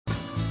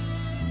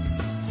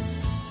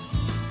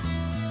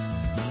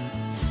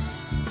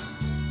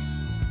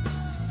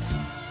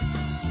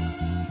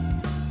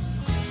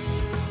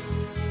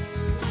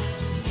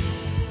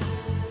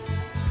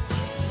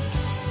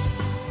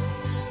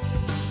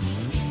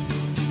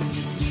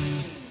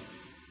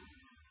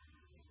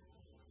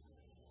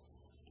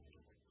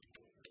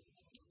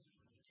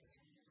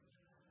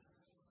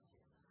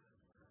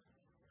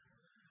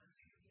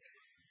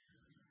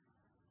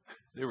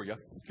There we go.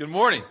 Good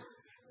morning.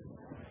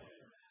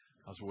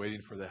 I was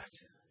waiting for that.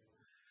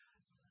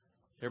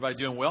 Everybody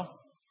doing well?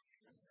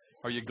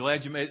 Are you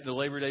glad you made it to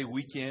Labor Day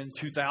weekend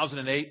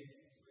 2008?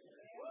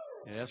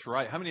 Yeah, that's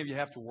right. How many of you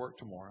have to work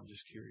tomorrow? I'm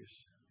just curious.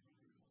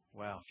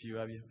 Wow, a few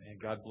of you. Man,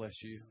 God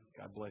bless you.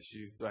 God bless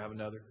you. Do I have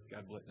another?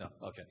 God bless. No,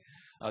 okay.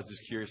 I was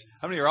just curious.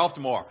 How many are off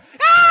tomorrow?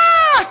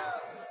 Ah!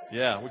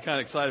 Yeah, we're kind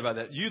of excited about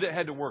that. You that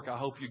had to work, I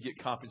hope you get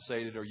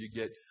compensated or you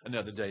get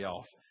another day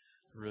off.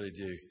 I really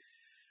do.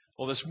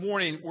 Well, this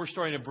morning, we're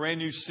starting a brand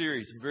new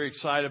series. I'm very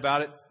excited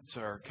about it. It's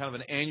our kind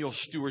of an annual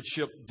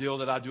stewardship deal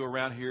that I do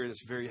around here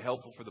that's very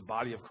helpful for the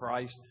body of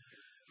Christ,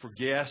 for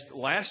guests.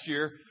 Last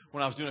year,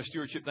 when I was doing a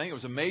stewardship thing, it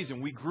was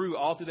amazing. We grew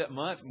all through that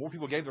month. More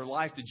people gave their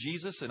life to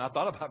Jesus, and I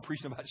thought about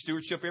preaching about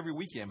stewardship every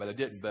weekend, but I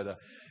didn't. But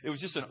it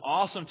was just an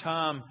awesome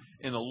time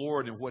in the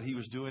Lord and what He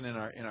was doing in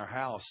our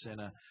house.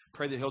 And I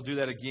pray that He'll do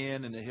that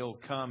again and that He'll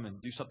come and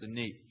do something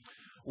neat.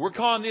 We're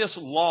calling this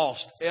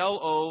Lost,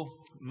 L-O,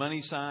 money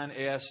sign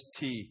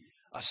S-T.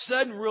 A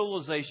sudden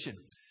realization.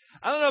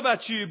 I don't know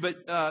about you, but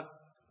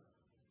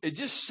it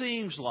just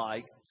seems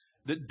like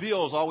that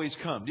bills always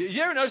come. Do you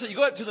ever notice that you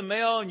go out to the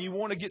mail and you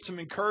want to get some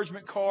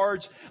encouragement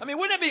cards? I mean,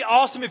 wouldn't it be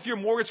awesome if your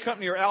mortgage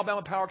company or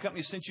Alabama Power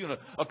Company sent you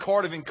a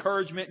card of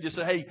encouragement and just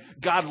said, hey,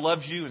 God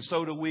loves you and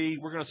so do we.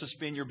 We're going to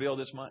suspend your bill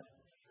this month.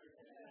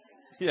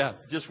 Yeah,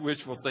 just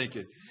wishful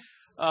thinking.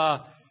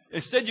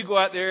 Instead, you go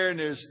out there and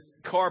there's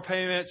car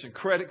payments and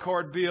credit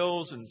card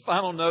bills and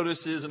final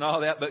notices and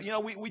all that. But, you know,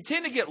 we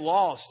tend to get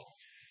lost.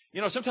 You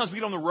know, sometimes we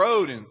get on the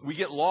road and we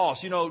get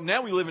lost. You know,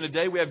 now we live in a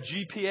day we have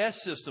GPS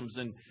systems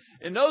and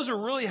those are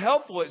really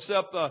helpful,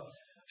 except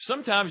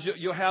sometimes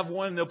you'll have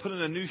one and they'll put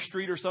in a new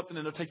street or something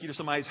and they'll take you to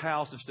somebody's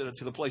house instead of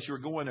to the place you were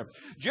going there.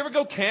 Did you ever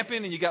go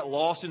camping and you got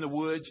lost in the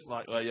woods?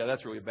 Like, well, yeah,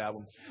 that's really a bad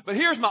one. But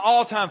here's my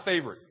all-time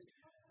favorite.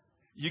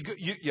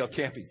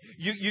 Camping.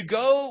 You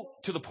go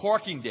to the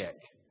parking deck.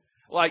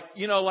 Like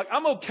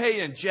I'm okay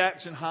in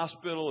Jackson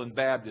Hospital and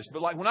Baptist,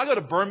 but like when I go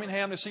to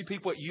Birmingham to see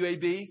people at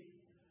UAB,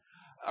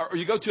 or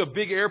you go to a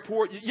big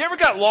airport, you ever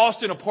got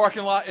lost in a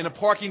parking lot, in a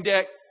parking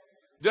deck?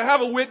 Do I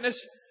have a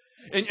witness?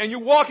 And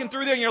you're walking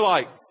through there and you're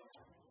like,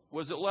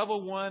 was it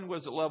level 1?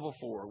 Was it level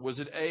 4? Was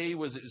it A?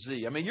 Was it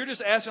Z? I mean, you're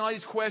just asking all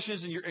these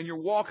questions and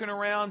you're walking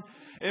around.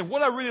 And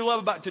what I really love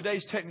about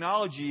today's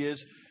technology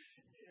is,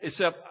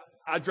 except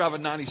I drive a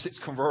 96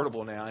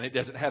 convertible now and it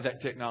doesn't have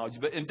that technology.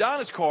 But in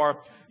Donna's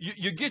car,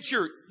 you get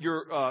your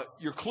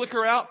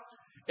clicker out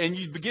and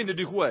you begin to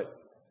do what?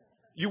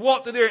 You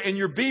walk through there and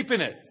you're beeping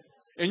it.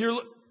 And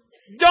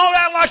don't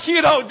act like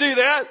you don't do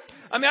that.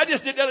 I mean, I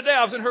just did the other day.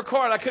 I was in her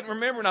car and I couldn't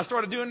remember and I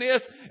started doing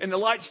this and the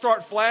lights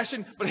start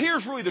flashing. But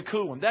here's really the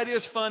cool one. That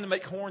is fun to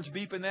make horns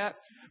beep and that.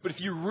 But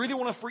if you really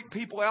want to freak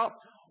people out,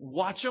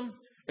 watch them.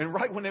 And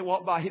right when they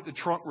walk by, hit the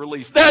trunk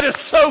release. That is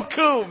so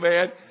cool,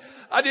 man.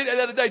 I did that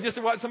the other day just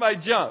to watch somebody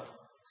jump,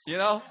 you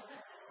know.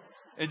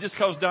 And just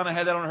because Donna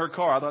had that on her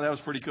car, I thought that was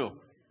pretty cool.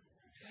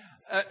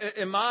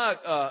 In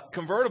my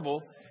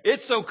convertible,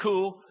 it's so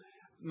cool.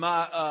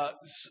 My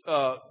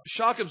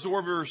shock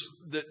absorbers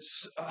that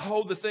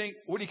hold the thing,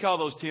 what do you call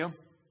those, Tim?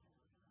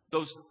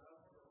 Those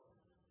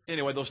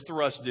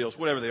thrust deals,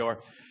 whatever they are.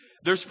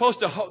 They're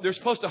supposed to hold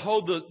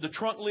the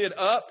trunk lid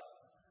up.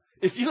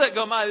 If you let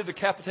go of mine, it'll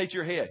decapitate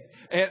your head.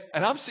 And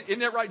isn't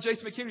that right,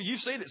 Jason McHenry? You've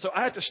seen it. So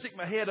I have to stick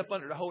my head up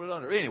under to hold it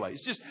under. Anyway,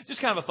 it's just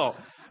kind of a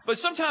thought. But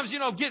sometimes,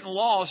 getting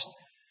lost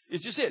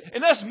is just it.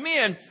 And us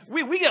men,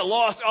 we get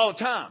lost all the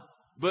time.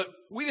 But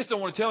we just don't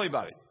want to tell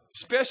anybody.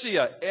 Especially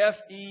a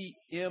F-E-M-A-L-E.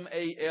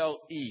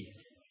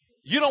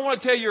 You don't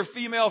want to tell your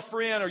female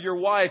friend or your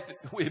wife,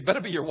 it better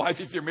be your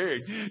wife if you're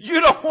married. You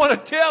don't want to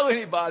tell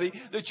anybody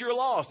that you're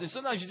lost. And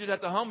sometimes you just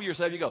have to humble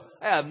yourself. You go,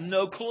 I have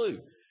no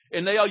clue.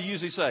 And they all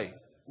usually say,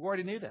 we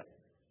already knew that.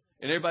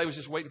 And everybody was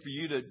just waiting for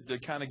you to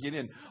kind of get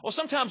in. Well,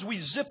 sometimes we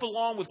zip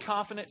along with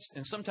confidence,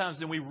 and sometimes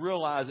then we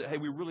realize that, hey,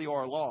 we really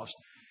are lost.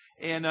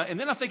 And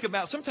then I think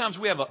about sometimes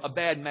we have a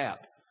bad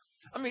map.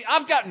 I mean,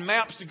 I've gotten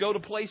maps to go to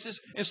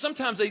places, and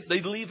sometimes they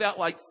leave out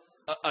like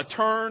a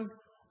turn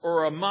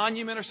or a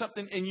monument or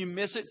something, and you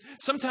miss it.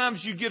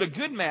 Sometimes you get a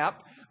good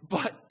map,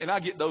 and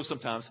I get those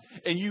sometimes,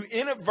 and you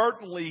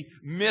inadvertently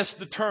miss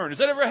the turn. Has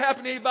that ever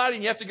happened to anybody,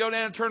 and you have to go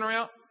down and turn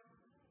around?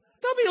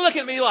 Don't be looking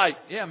at me like,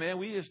 yeah, man,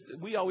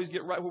 we always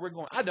get right where we're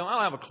going. I don't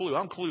have a clue.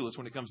 I'm clueless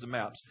when it comes to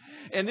maps.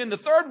 And then the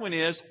third one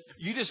is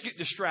you just get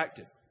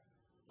distracted.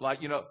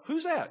 Like,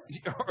 who's that?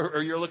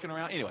 or you're looking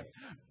around. Anyway,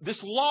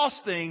 this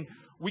lost thing,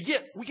 we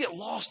get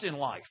lost in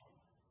life.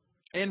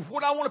 And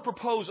what I want to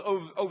propose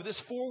over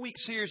this 4-week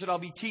series that I'll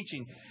be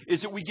teaching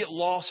is that we get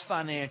lost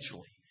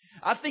financially.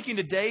 I think in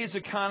today's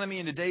economy,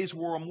 in today's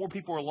world, more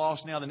people are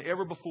lost now than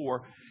ever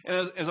before.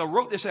 And as I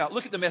wrote this out,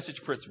 look at the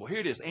message principle. Here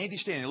it is. Andy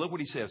Stanley, look what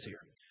he says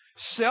here.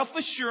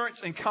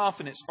 Self-assurance and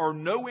confidence are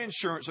no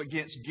insurance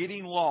against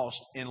getting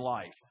lost in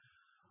life.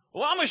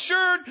 Well, I'm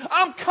assured,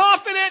 I'm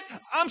confident,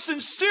 I'm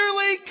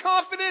sincerely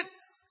confident,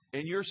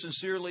 and you're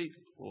sincerely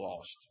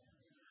lost.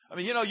 I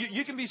mean,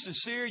 you can be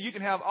sincere, you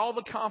can have all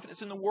the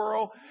confidence in the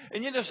world,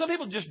 and some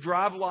people just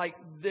drive like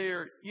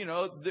you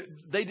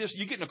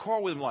get in a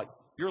car with them like,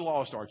 You're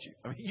lost, aren't you?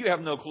 I mean, you have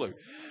no clue.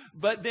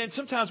 But then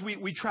sometimes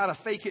we try to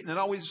fake it,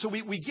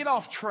 and we get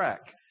off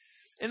track.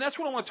 And that's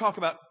what I want to talk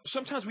about.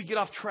 Sometimes we get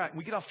off track.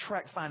 We get off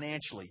track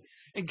financially.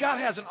 And God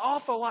has an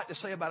awful lot to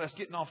say about us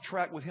getting off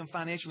track with Him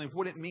financially and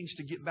what it means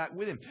to get back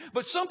with Him.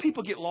 But some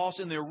people get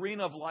lost in the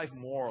arena of life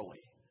morally.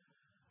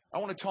 I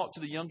want to talk to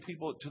the young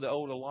people, to the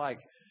old alike.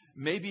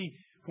 Maybe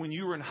when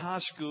you were in high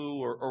school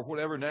or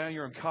whatever, now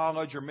you're in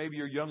college, or maybe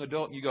you're a young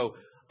adult and you go,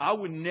 I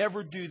would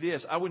never do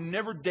this. I would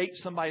never date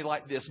somebody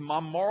like this. My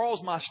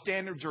morals, my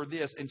standards are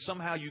this. And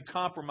somehow you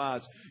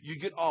compromise. You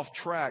get off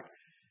track.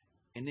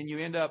 And then you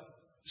end up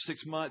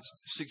 6 months,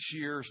 6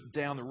 years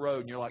down the road.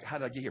 And you're like, how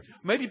did I get here?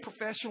 Maybe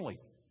professionally.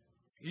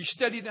 You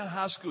studied in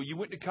high school. You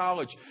went to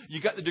college.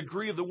 You got the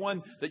degree of the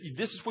one that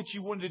this is what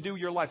you wanted to do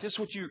in your life. This is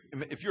what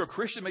if you're a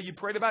Christian, maybe you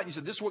prayed about it. And you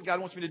said, this is what God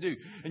wants me to do.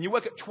 And you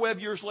wake up 12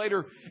 years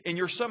later and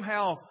you're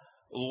somehow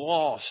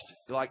lost.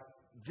 You're like,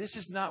 this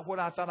is not what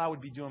I thought I would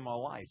be doing in my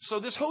life. So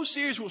this whole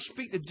series will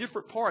speak to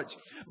different parts.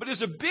 But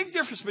there's a big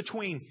difference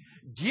between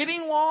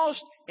getting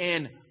lost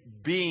and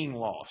being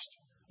lost.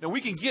 Now, we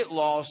can get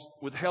lost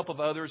with the help of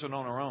others and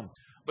on our own.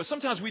 But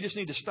sometimes we just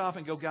need to stop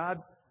and go, God,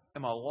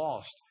 am I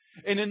lost?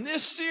 And in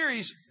this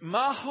series,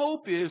 my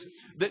hope is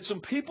that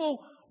some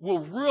people will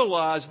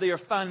realize they are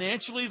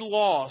financially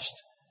lost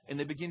and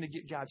they begin to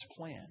get God's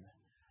plan.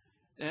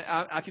 And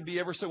I can be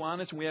ever so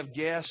honest, and we have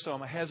guests, so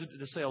I'm hesitant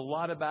to say a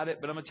lot about it,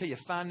 but I'm going to tell you,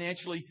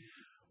 financially,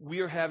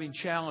 we are having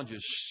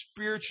challenges.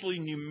 Spiritually,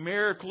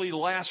 numerically,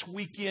 last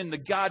weekend, the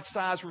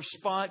God-sized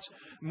response,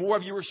 more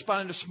of you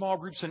responding to small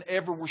groups than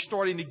ever. We're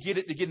starting to get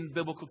in the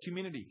biblical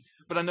community.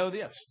 But I know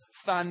this,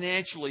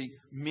 financially,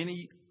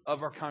 many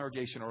of our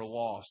congregation are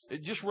lost.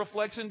 It just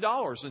reflects in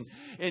dollars. And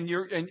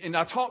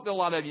I talk to a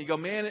lot of you. You go,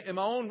 man, in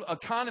my own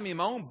economy, in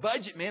my own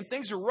budget, man,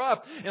 things are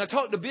rough. And I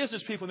talk to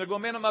business people, and they're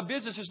going, man, my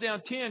business is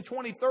down 10,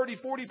 20, 30,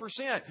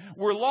 40%.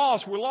 We're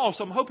lost.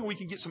 So I'm hoping we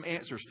can get some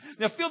answers.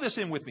 Now, fill this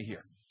in with me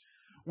here.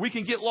 We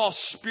can get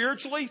lost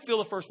spiritually. Fill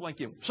the first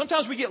blank in.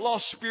 Sometimes we get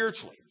lost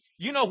spiritually.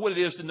 You know what it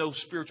is to know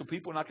spiritual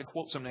people, and I could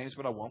quote some names,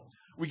 but I won't.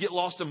 We get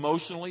lost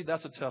emotionally.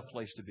 That's a tough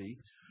place to be.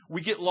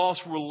 We get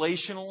lost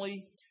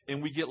relationally.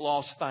 And we get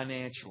lost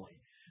financially.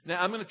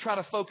 Now, I'm going to try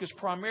to focus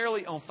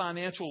primarily on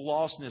financial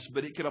lostness,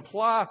 but it could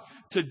apply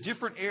to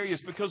different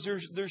areas because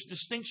there's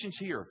distinctions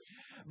here.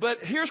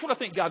 But here's what I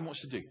think God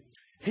wants to do.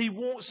 He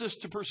wants us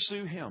to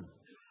pursue Him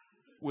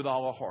with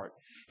all our heart.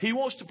 He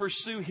wants to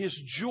pursue His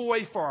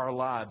joy for our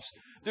lives.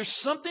 There's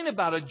something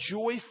about a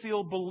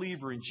joy-filled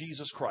believer in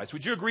Jesus Christ.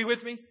 Would you agree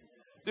with me?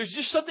 There's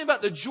just something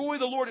about the joy of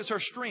the Lord that's our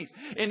strength.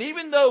 And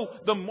even though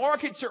the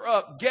markets are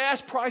up,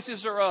 gas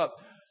prices are up,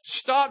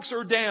 stocks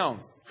are down,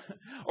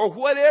 or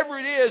whatever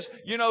it is,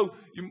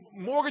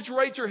 mortgage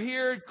rates are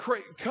here,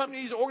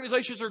 companies,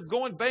 organizations are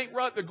going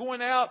bankrupt, they're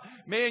going out.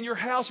 Man, your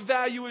house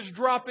value is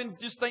dropping.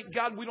 Just thank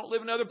God we don't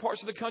live in other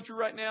parts of the country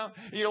right now.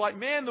 And you're like,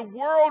 man, the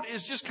world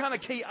is just kind of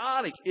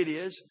chaotic. It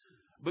is.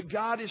 But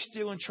God is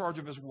still in charge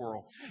of His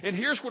world. And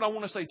here's what I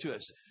want to say to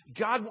us.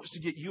 God wants to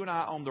get you and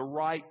I on the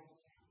right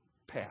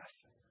path.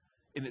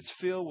 And it's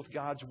filled with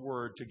God's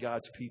word to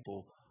God's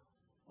people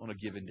on a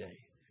given day.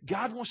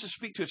 God wants to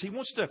speak to us. He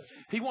wants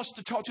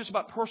to talk to us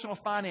about personal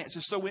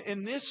finances. So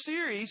in this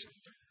series,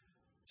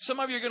 some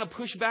of you are going to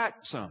push back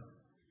some.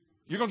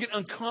 You're going to get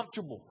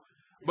uncomfortable.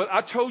 But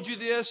I told you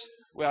this.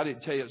 Well, I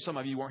didn't tell you. Some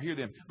of you weren't here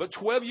then. But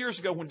 12 years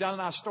ago, when Don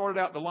and I started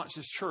out to launch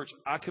this church,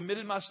 I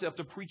committed myself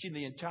to preaching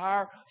the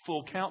entire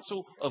full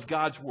counsel of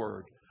God's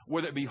Word.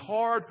 Whether it be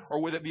hard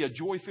or whether it be a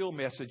joy-filled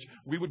message,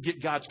 we would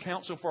get God's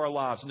counsel for our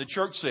lives. And the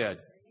church said,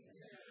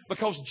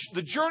 because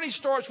the journey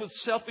starts with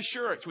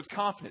self-assurance, with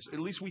confidence. At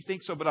least we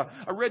think so. But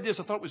I read this.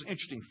 I thought it was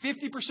interesting.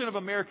 50% of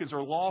Americans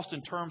are lost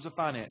in terms of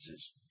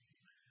finances.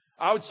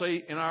 I would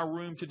say in our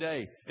room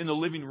today, in the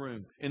living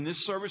room, in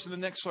this service and the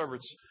next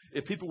service,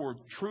 if people were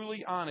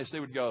truly honest,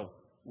 they would go,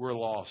 we're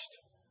lost.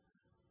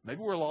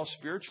 Maybe we're lost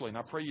spiritually, and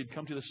I pray you'd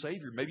come to the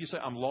Savior. Maybe you say,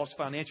 I'm lost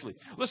financially.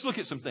 Let's look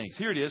at some things.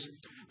 Here it is.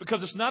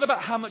 Because it's not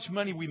about how much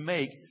money we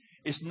make.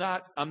 It's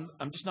not, I'm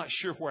just not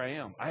sure where I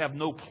am. I have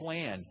no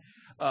plan.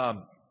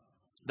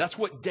 That's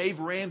what Dave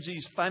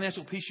Ramsey's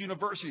Financial Peace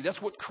University,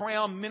 that's what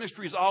Crown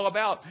Ministry is all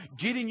about.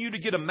 Getting you to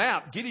get a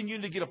map, getting you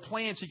to get a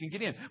plan so you can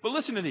get in. But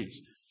listen to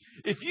these.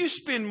 If you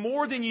spend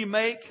more than you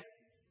make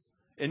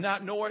and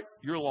not know it,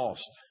 you're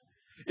lost.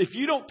 If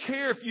you don't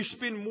care if you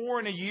spend more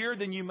in a year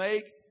than you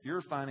make,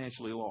 you're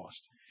financially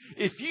lost.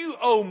 If you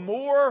owe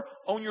more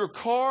on your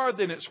car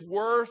than it's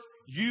worth,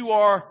 you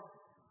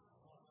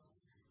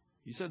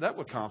said that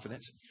with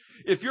confidence.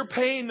 If you're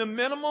paying the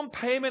minimum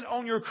payment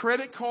on your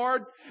credit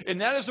card,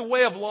 and that is a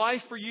way of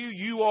life for you,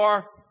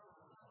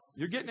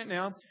 you're getting it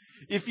now.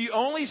 If you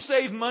only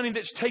save money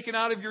that's taken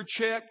out of your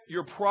check,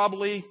 you're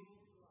probably,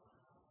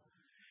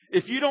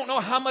 if you don't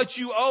know how much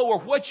you owe or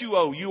what you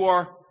owe,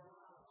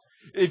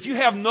 if you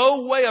have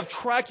no way of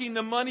tracking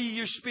the money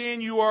you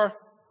spend, you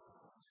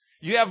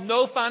have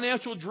no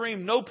financial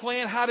dream, no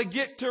plan how to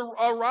get to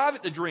arrive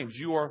at the dreams,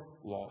 you are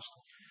lost.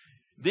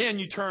 Then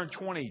you turn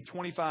 20,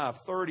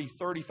 25, 30,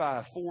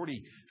 35,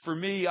 40. For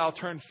me, I'll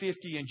turn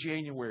 50 in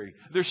January.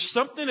 There's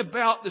something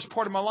about this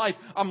part of my life.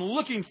 I'm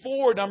looking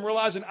forward. I'm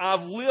realizing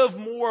I've lived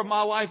more of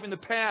my life in the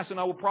past than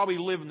I will probably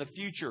live in the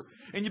future.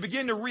 And you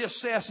begin to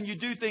reassess and you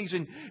do things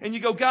and you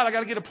go, God, I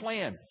got to get a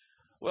plan.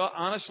 Well,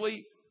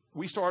 honestly,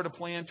 we started a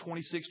plan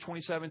 26,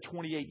 27,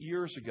 28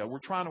 years ago. We're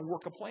trying to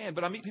work a plan.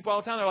 But I meet people all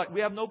the time. They're like,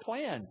 we have no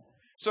plan.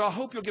 So I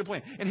hope you'll get a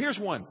plan. And here's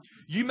one.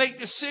 You make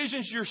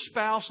decisions your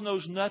spouse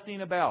knows nothing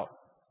about.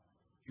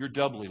 You're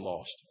doubly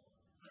lost.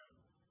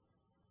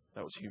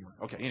 That was humor.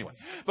 Okay, anyway.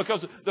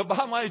 Because the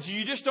bottom line is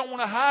you just don't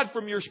want to hide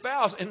from your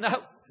spouse. And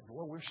that,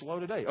 boy, we're slow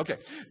today. Okay.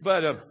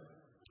 But,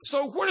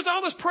 so where does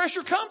all this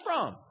pressure come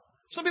from?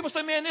 Some people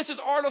say, man, this is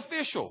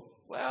artificial.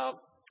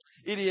 Well,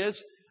 it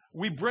is.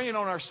 We bring it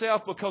on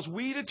ourselves because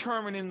we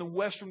determine in the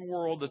Western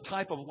world the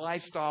type of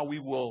lifestyle we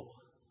will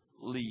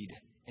lead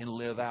and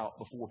live out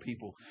before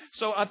people.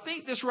 So I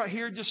think this right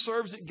here just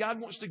serves that God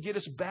wants to get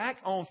us back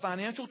on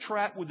financial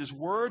track with His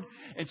Word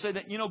and say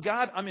that,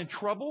 God, I'm in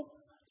trouble.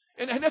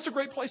 And that's a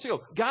great place to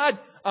go. God,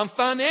 I'm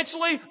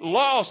financially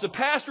lost. The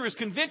pastor has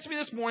convinced me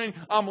this morning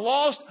I'm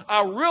lost.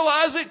 I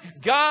realize it.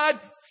 God,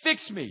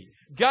 fix me.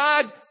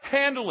 God,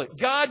 handle it.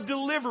 God,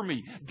 deliver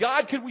me.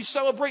 God, could we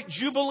celebrate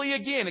Jubilee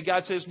again? And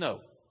God says no.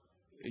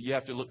 You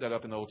have to look that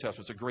up in the Old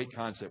Testament. It's a great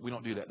concept. We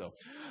don't do that, though.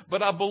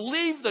 But I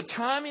believe the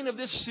timing of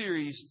this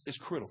series is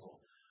critical.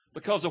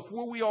 Because of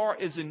where we are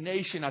as a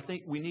nation, I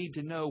think we need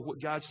to know what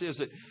God says,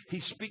 that He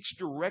speaks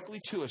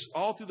directly to us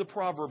all through the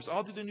Proverbs,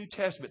 all through the New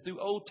Testament,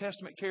 through Old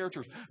Testament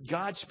characters.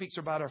 God speaks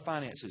about our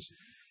finances.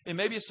 And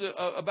maybe it's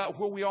about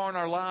where we are in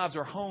our lives,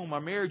 our home,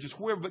 our marriages,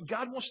 wherever. But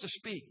God wants to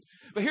speak.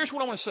 But here's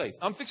what I want to say.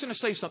 I'm fixing to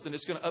say something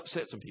that's going to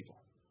upset some people.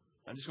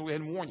 I'm just going to go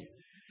ahead and warn you.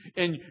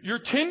 And your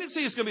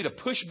tendency is going to be to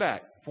push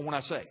back from what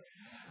I say.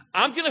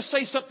 I'm going to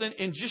say something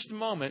in just a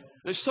moment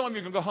that some of you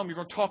are going to go home, you're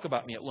going to talk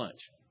about me at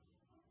lunch.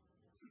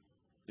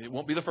 It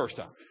won't be the first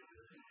time.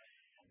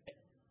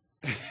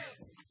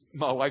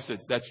 My wife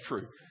said, that's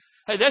true.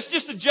 Hey, that's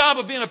just the job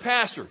of being a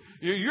pastor.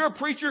 You're a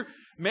preacher.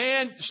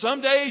 Man,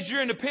 some days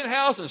you're in the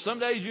penthouse and some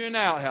days you're in the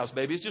outhouse,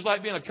 baby. It's just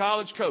like being a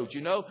college coach,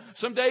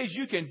 Some days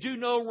you can do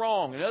no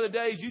wrong and other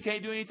days you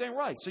can't do anything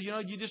right. So,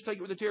 you just take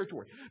it with the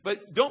territory.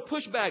 But don't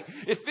push back.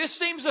 If this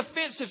seems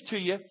offensive to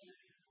you,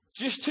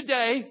 just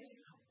today,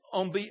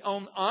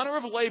 on honor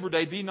of Labor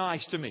Day, be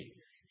nice to me.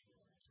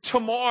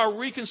 Tomorrow,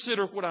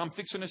 reconsider what I'm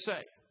fixing to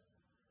say.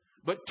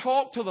 But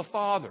talk to the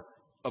Father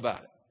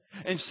about it.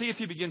 And see if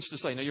He begins to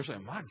say. Now you're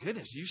saying, my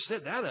goodness, you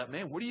set that up,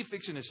 man. What are you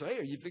fixing to say?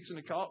 Are you fixing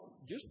to call?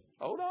 Just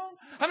hold on.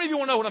 How many of you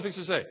want to know what I'm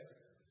fixing to say?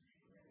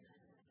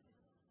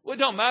 Well, it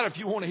don't matter if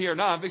you want to hear or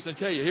not. I'm fixing to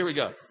tell you. Here we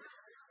go.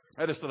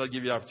 I just thought I'd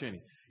give you the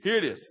opportunity. Here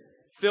it is.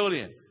 Fill it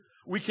in.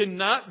 We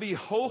cannot be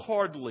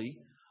wholeheartedly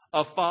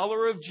a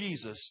follower of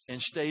Jesus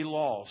and stay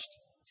lost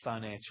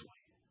financially.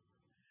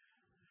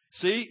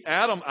 See,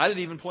 Adam, I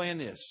didn't even plan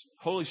this.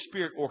 Holy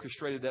Spirit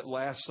orchestrated that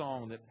last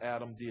song that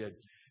Adam did.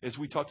 As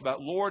we talked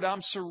about, Lord,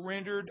 I'm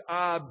surrendered.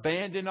 I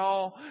abandon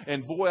all.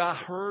 And boy, I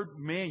heard,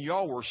 man,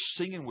 y'all were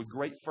singing with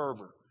great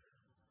fervor.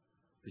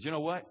 But you know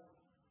what?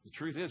 The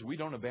truth is, we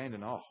don't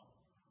abandon all.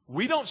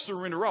 We don't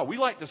surrender all. We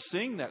like to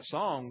sing that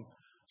song,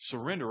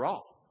 Surrender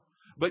All.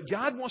 But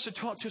God wants to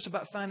talk to us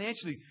about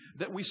financially,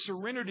 that we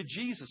surrender to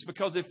Jesus.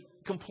 Because if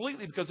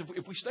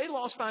we stay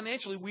lost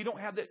financially, we don't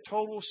have that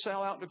total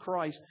sellout to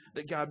Christ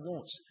that God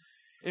wants.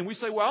 And we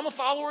say, well, I'm a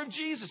follower of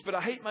Jesus, but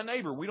I hate my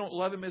neighbor. We don't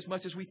love him as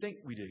much as we think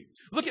we do.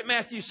 Look at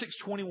Matthew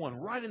 6:21,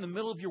 right in the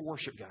middle of your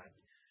worship guide.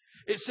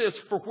 It says,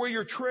 for where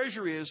your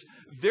treasure is,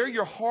 there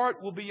your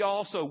heart will be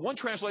also. One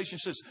translation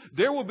says,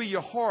 there will be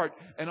your heart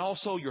and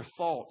also your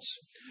thoughts.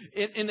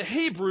 In the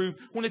Hebrew,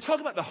 when they talk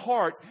about the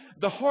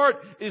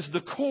heart is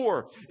the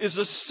core, is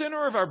the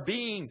center of our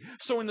being.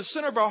 So in the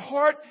center of our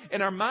heart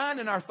and our mind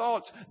and our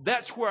thoughts,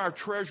 that's where our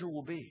treasure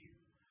will be.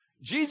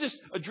 Jesus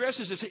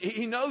addresses this.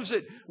 He knows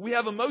that we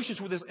have emotions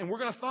with this, and we're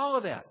going to follow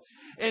that.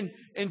 And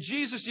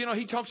Jesus,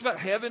 He talks about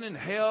heaven and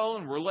hell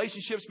and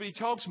relationships, but He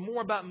talks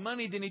more about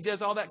money than He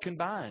does all that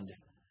combined.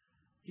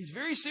 He's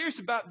very serious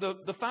about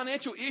the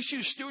financial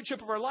issues,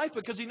 stewardship of our life,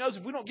 because He knows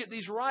if we don't get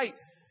these right,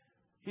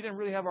 He didn't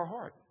really have our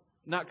heart.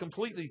 Not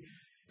completely.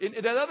 In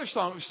that other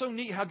song, it was so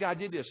neat how God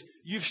did this.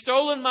 You've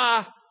stolen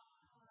my...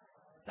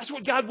 That's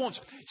what God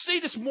wants. See,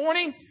 this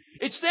morning,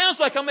 it sounds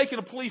like I'm making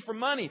a plea for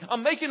money.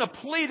 I'm making a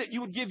plea that you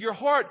would give your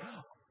heart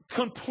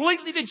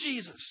completely to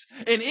Jesus.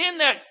 And in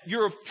that,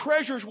 your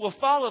treasures will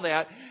follow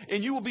that,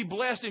 and you will be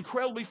blessed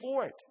incredibly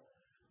for it.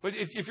 But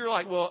if you're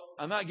like, well,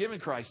 I'm not giving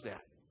Christ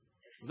that,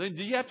 then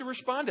you have to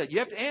respond to that. You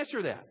have to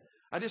answer that.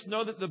 I just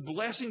know that the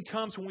blessing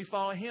comes when we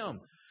follow Him.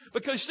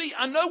 Because, see,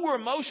 I know we're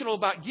emotional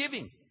about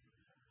giving.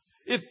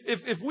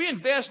 If we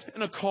invest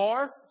in a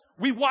car,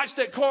 we watch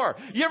that car.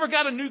 You ever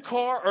got a new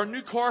car or a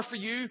new car for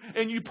you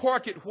and you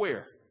park it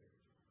where?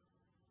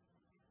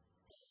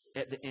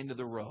 At the end of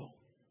the row.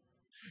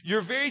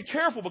 You're very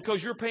careful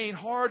because you're paying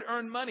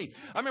hard-earned money.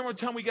 I remember one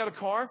time we got a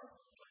car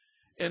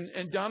and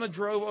Donna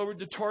drove over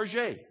to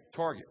Target,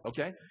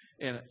 okay?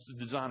 And it's a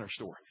designer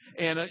store.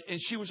 And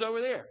she was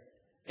over there.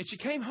 And she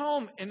came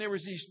home, and there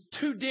was these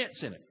 2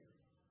 dents in it.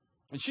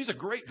 And she's a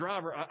great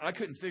driver. I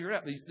couldn't figure it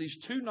out. These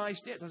 2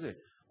 nice dents. I said,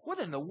 what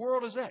in the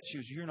world is that? She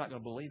goes, you're not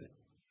going to believe it.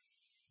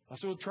 I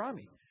said, well, try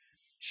me.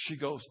 She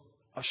goes,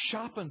 a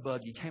shopping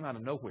buggy came out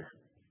of nowhere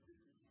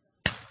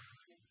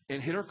and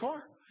hit her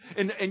car.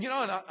 And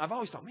I've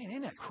always thought, man,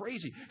 ain't that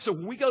crazy? So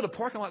when we go to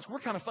parking lots, we're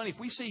kind of funny. If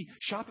we see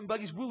shopping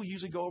buggies, we'll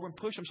usually go over and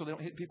push them so they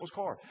don't hit people's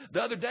car.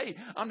 The other day,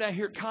 I'm down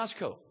here at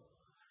Costco.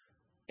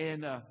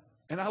 And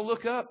I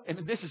look up, and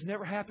this has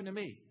never happened to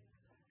me.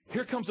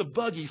 Here comes a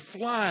buggy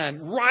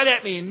flying right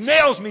at me and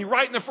nails me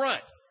right in the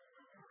front.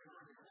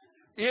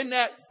 In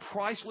that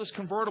priceless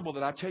convertible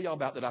that I tell y'all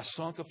about that I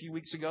sunk a few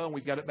weeks ago, and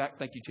we've got it back.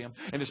 Thank you, Tim.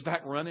 And it's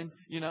back running,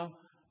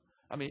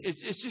 I mean,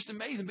 it's just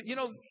amazing. But,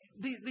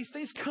 these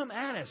things come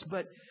at us.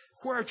 But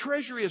where our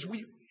treasure is,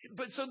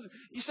 so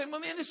you say,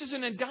 well, man, this is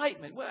an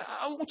indictment. Well,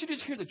 I want you to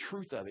just hear the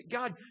truth of it.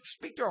 God,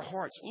 speak to our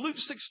hearts. Luke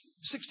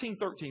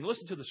 16:13.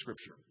 Listen to the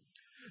scripture.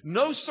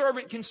 No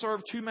servant can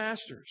serve 2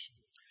 masters.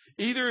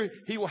 Either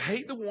he will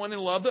hate the one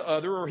and love the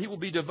other, or he will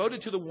be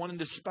devoted to the one and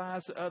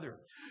despise the other.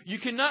 You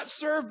cannot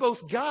serve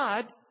both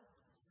God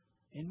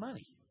and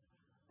money.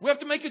 We have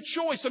to make a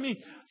choice. I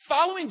mean,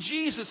 following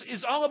Jesus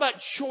is all about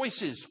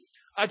choices.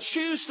 I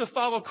choose to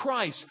follow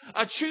Christ.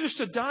 I choose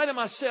to die to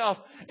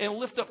myself and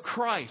lift up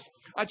Christ.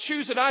 I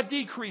choose that I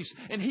decrease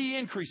and He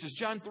increases.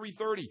 John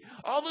 3:30.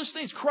 All those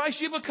things.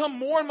 Christ, you become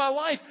more in my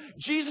life.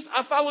 Jesus,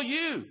 I follow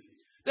you.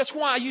 That's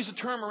why I use the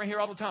term around here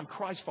all the time,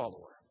 Christ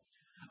follower.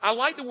 I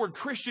like the word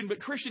Christian, but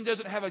Christian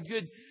doesn't have a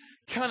good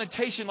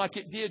connotation like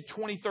it did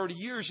 20, 30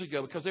 years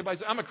ago, because everybody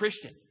says, I'm a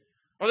Christian.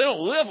 Or they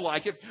don't live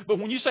like it. But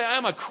when you say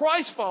I'm a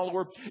Christ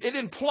follower, it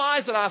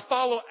implies that I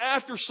follow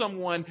after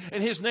someone,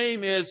 and His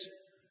name is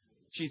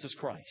Jesus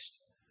Christ.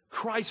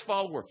 Christ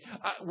follower.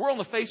 We're on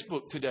the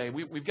Facebook today.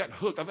 We've got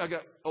hooked. I've got an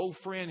old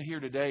friend here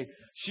today.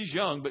 She's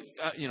young, but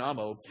I'm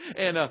old.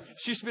 And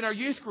she's been our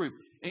youth group.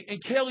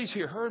 And Kelly's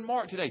here, her and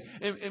Mark today.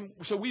 And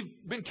so we've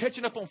been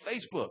catching up on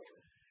Facebook.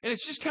 And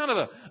it's just kind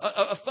of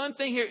a fun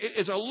thing here.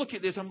 As I look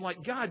at this, I'm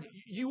like, God,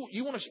 you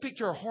want to speak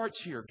to our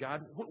hearts here,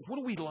 God. What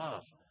do we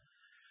love?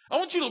 I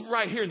want you to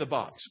write here in the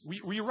box.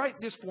 Will you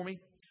write this for me?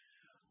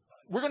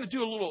 We're going to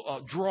do a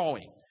little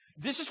drawing.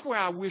 This is where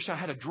I wish I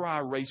had a dry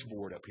erase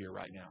board up here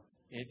right now.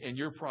 And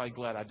you're probably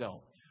glad I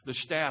don't. The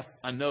staff,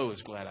 I know,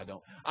 is glad I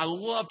don't. I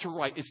love to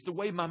write. It's the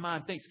way my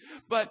mind thinks.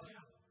 But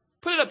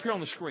put it up here on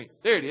the screen.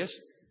 There it is.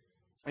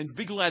 And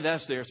be glad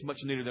that's there. It's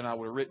much neater than I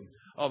would have written.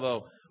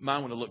 Although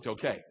mine would have looked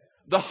okay.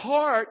 The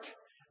heart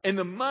and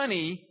the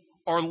money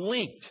are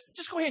linked.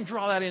 Just go ahead and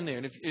draw that in there.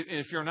 And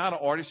if you're not an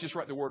artist, just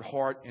write the word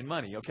heart and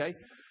money, okay?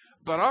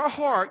 But our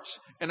hearts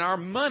and our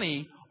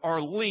money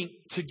are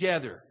linked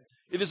together.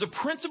 It is a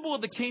principle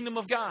of the kingdom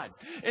of God.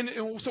 And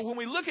so when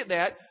we look at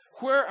that,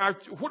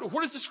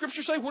 what does the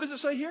scripture say? What does it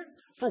say here?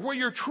 For where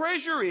your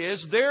treasure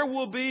is, there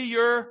will be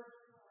your...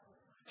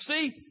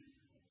 See,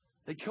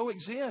 they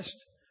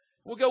coexist.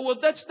 We'll go, well,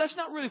 that's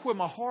not really where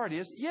my heart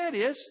is. Yeah, it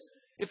is.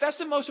 If that's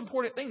the most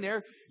important thing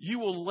there, you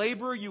will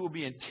labor, you will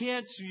be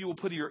intense, you will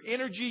put your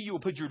energy, you will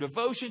put your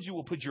devotions, you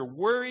will put your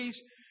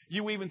worries,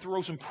 you will even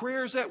throw some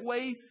prayers that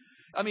way.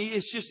 I mean,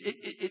 it's just,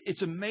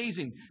 it's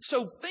amazing.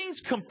 So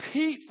things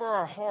compete for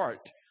our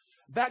heart.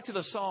 Back to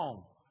the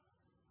song.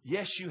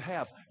 Yes, you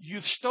have.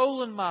 You've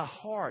stolen my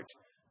heart.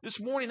 This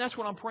morning, that's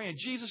what I'm praying.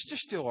 Jesus,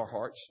 just steal our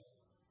hearts.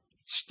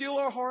 Steal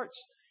our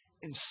hearts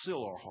and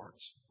seal our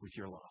hearts with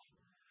your love.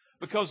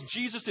 Because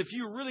Jesus, if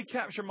you really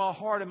capture my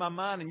heart and my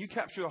mind and you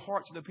capture the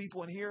hearts of the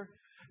people in here,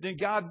 then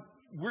God,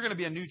 we're going to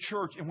be a new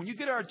church. And when you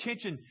get our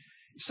attention,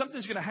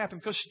 something's going to happen,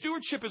 because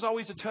stewardship is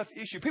always a tough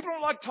issue. People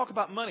don't like to talk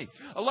about money.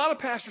 A lot of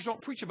pastors don't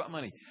preach about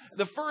money.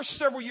 The first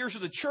several years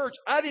of the church,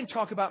 I didn't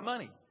talk about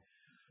money.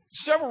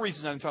 Several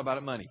reasons I didn't talk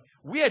about money.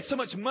 We had so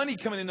much money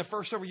coming in the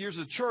first several years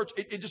of the church,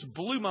 it just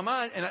blew my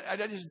mind, and I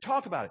just didn't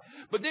talk about it.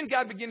 But then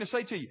God began to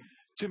say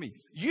to me,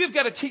 you've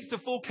got to teach the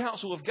full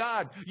counsel of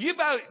God. You've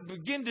got to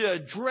begin to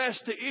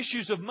address the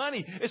issues of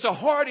money. It's a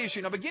hard issue.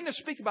 And I begin to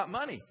speak about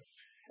money.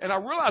 And I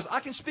realized I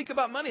can speak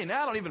about money, and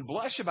now I don't even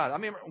blush about it. I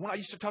mean, when I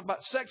used to talk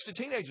about sex to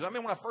teenagers,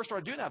 when I first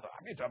started doing that, I thought,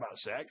 I can't talk about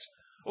sex.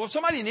 Well, if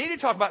somebody needed to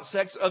talk about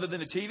sex other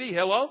than the TV,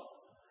 hello?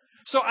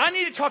 So I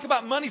need to talk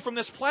about money from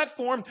this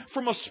platform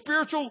from a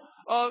spiritual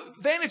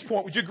vantage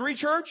point. Would you agree,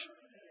 church?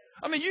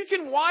 I mean, you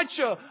can watch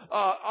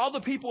all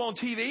the people on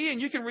TV,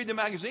 and you can read the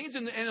magazines,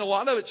 and a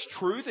lot of it's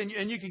truth, and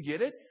you can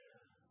get it.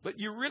 But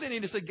you really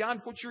need to say,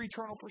 God, what's your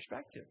eternal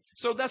perspective?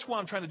 So that's why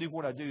I'm trying to do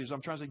what I do, is I'm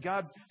trying to say,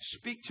 God,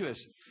 speak to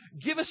us.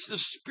 Give us the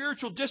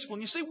spiritual discipline.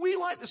 You see, we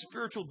like the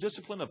spiritual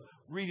discipline of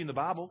reading the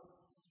Bible.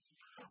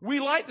 We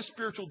like the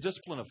spiritual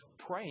discipline of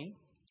praying.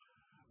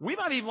 We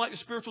might even like the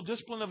spiritual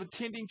discipline of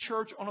attending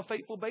church on a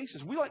faithful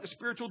basis. We like the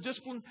spiritual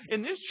discipline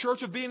in this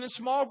church of being in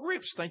small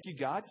groups. Thank you,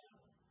 God.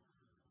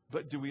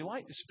 But do we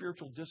like the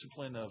spiritual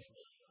discipline of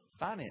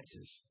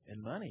finances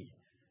and money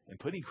and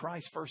putting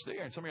Christ first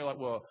there? And some of you are like,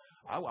 well,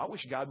 I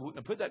wish God wouldn't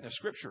have put that in the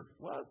scripture.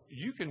 Well,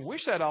 you can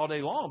wish that all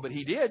day long, but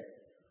He did.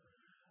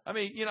 I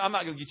mean, I'm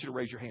not going to get you to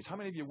raise your hands. How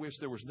many of you wish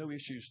there was no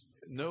issues?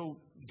 No,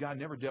 God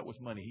never dealt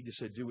with money. He just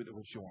said, do with it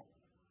what you want.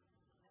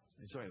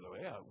 And somebody will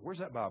go, yeah, where's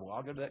that Bible?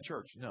 I'll go to that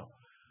church. No,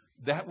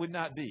 that would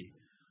not be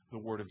the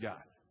Word of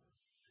God.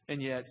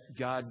 And yet,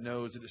 God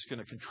knows that it's going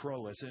to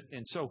control us.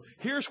 And so,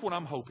 here's what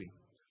I'm hoping.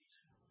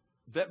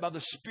 That by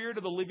the Spirit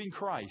of the living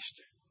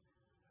Christ,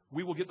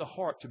 we will get the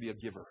heart to be a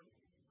giver.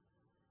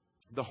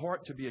 The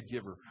heart to be a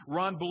giver.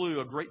 Ron Blue,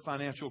 a great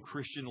financial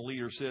Christian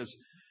leader, says,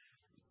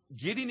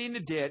 getting into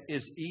debt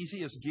is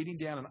easy as getting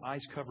down an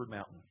ice-covered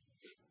mountain.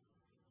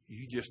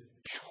 You just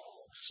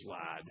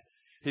slide.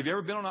 Have you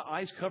ever been on an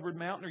ice-covered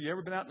mountain, or you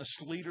ever been out in the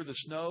sleet or the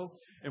snow?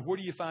 And where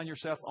do you find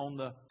yourself? On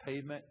the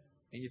pavement.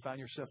 And you find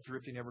yourself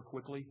drifting ever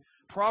quickly.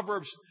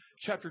 Proverbs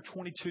chapter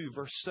 22,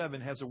 verse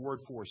 7 has a word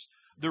for us.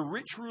 The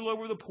rich rule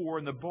over the poor,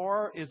 and the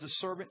borrower is a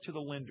servant to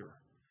the lender.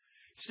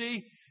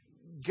 See,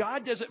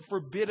 God doesn't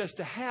forbid us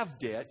to have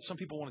debt. Some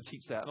people want to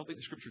teach that. I don't think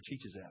the Scripture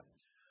teaches that.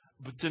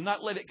 But to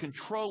not let it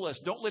control us.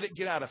 Don't let it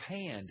get out of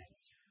hand.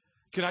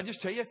 Can I just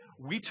tell you,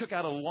 we took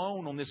out a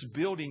loan on this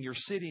building you're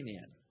sitting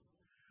in.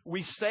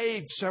 We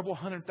saved several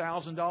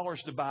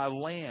 $100,000 to buy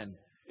land.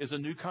 As a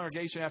new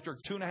congregation, after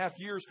 2.5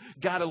 years,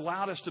 God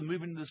allowed us to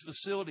move into this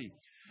facility.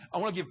 I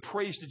want to give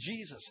praise to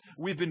Jesus.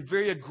 We've been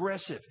very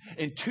aggressive.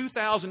 In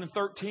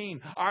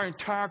 2013, our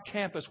entire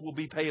campus will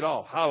be paid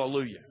off.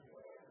 Hallelujah.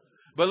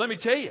 But let me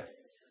tell you,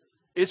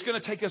 it's going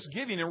to take us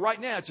giving. And right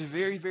now, it's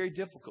very, very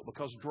difficult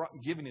because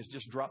giving has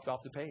just dropped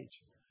off the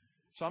page.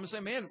 So I'm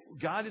saying, man,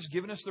 God has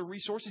given us the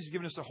resources. He's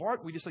given us the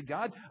heart. We just say,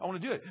 God, I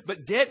want to do it.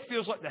 But debt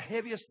feels like the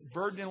heaviest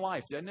burden in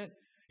life, doesn't it?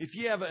 If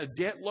you have a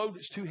debt load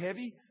that's too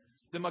heavy,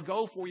 then my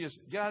goal for you is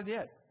get out of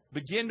debt.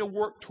 Begin to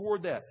work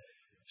toward that.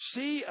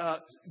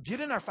 Get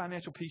in our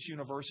Financial Peace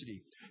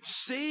University.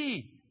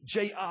 See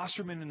Jay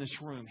Osterman in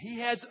this room. He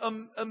has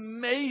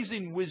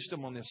amazing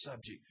wisdom on this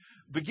subject.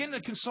 Begin to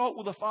consult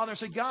with the Father and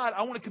say, God,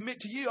 I want to commit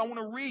to you. I want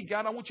to read.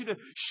 God, I want you to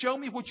show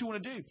me what you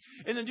want to do.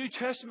 In the New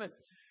Testament,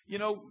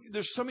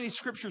 there's so many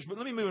scriptures, but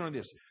let me move on to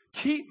this.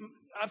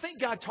 I think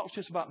God talks to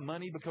us about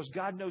money because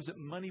God knows that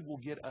money will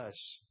get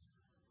us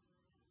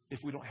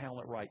if we don't handle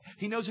it right.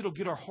 He knows it'll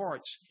get our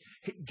hearts.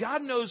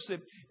 God knows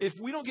that if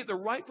we don't get the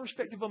right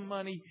perspective of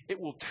money, it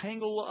will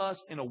tangle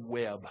us in a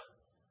web.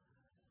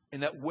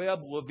 And that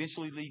web will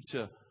eventually lead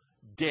to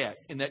debt.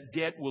 And that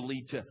debt will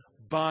lead to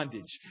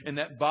bondage. And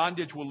that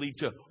bondage will lead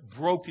to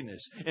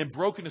brokenness. And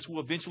brokenness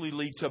will eventually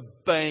lead to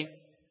bankruptcy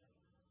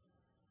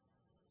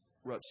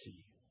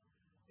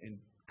and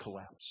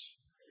collapse.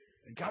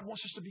 And God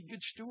wants us to be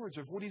good stewards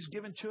of what He's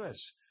given to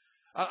us.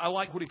 I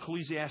like what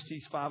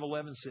Ecclesiastes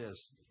 5:11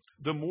 says.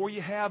 The more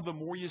you have, the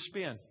more you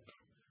spend.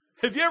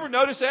 Have you ever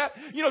noticed that?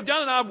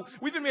 Don and I,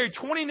 we've been married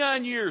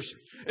 29 years.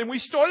 And we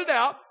started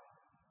out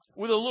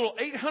with a little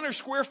 800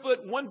 square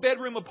foot,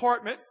 1-bedroom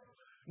apartment.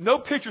 No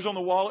pictures on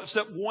the wall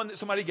except one that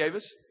somebody gave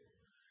us.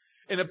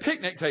 And a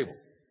picnic table.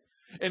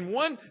 And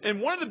one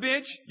of the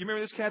bench, you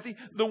remember this, Kathy?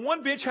 The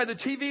one bench had the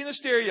TV and the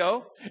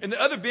stereo. And the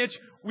other bench,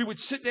 we would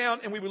sit down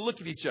and we would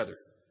look at each other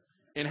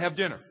and have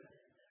dinner.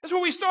 That's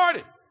where we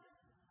started.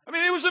 I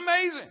mean, it was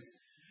amazing.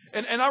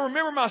 And I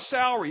remember my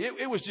salary.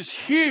 It was just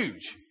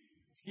huge.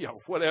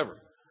 Whatever.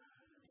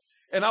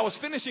 And I was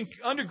finishing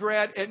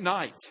undergrad at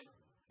night.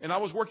 And I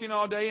was working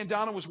all day and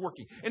Donna was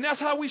working. And that's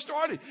how we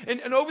started.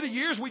 And over the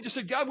years, we just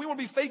said, God, we want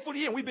to be faithful to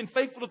you. And we've been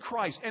faithful to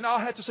Christ. And I'll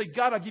have to say,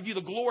 God, I give you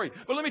the glory.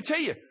 But let me tell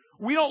you,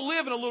 we don't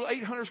live in a little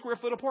 800 square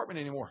foot apartment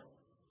anymore.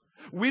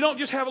 We don't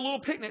just have a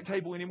little picnic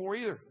table anymore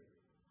either.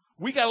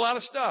 We got a lot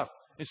of stuff.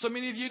 And so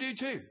many of you do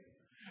too.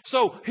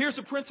 So here's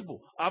the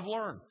principle I've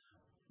learned.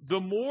 The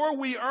more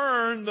we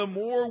earn, the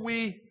more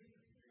we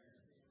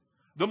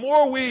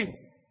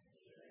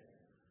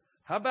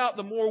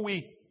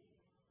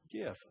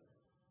give?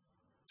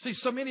 See,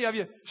 some of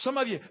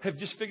you have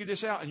just figured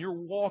this out and you're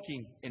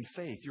walking in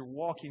faith. You're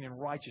walking in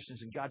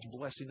righteousness and God's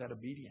blessing that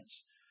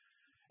obedience.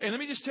 And let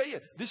me just tell you,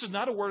 this is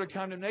not a word of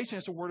condemnation.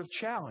 It's a word of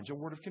challenge, a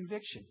word of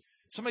conviction.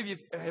 Some of you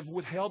have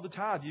withheld the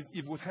tithe.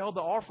 You've withheld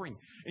the offering.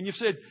 And you've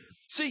said,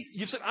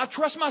 I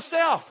trust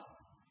myself.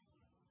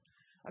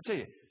 I tell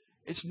you,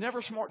 it's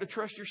never smart to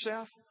trust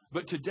yourself.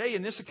 But today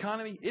in this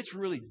economy, it's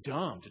really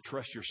dumb to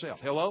trust yourself.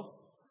 Hello?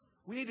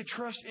 We need to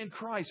trust in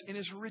Christ and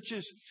His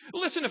riches.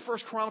 Listen to 1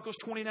 Chronicles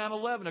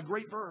 29:11, a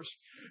great verse.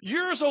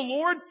 Yours, O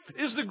Lord,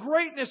 is the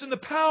greatness and the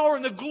power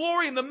and the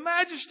glory and the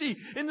majesty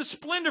and the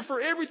splendor, for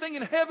everything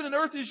in heaven and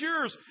earth is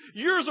yours.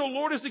 Yours, O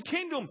Lord, is the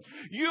kingdom.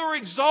 You are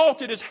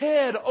exalted as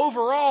head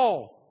over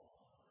all.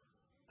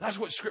 That's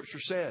what Scripture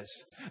says.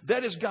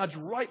 That is God's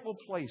rightful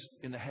place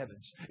in the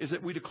heavens, is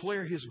that we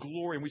declare His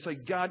glory and we say,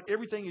 God,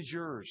 everything is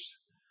yours.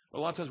 A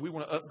lot of times we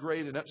want to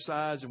upgrade and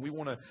upsize and we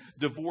want to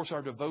divorce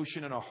our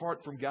devotion and our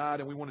heart from God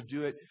and we want to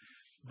do it.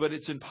 But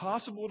it's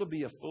impossible to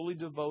be a fully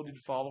devoted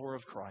follower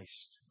of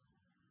Christ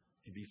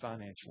and be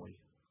financially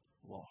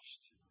lost.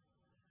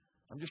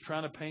 I'm just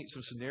trying to paint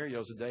some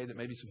scenarios today that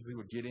maybe some people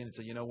would get in and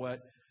say, you know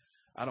what?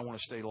 I don't want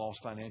to stay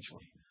lost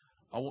financially.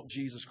 I want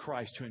Jesus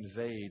Christ to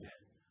invade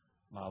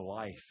my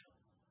life.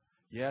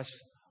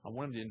 Yes, I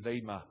want Him to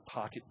invade my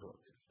pocketbook.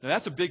 Now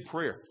that's a big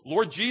prayer.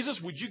 Lord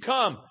Jesus, would you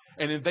come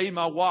and invade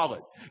my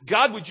wallet?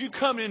 God, would you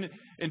come and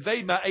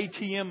invade my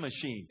ATM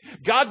machine?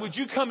 God, would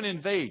you come and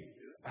invade?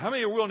 How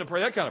many are willing to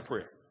pray that kind of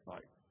prayer?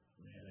 Like,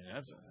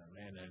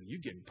 man, you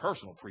getting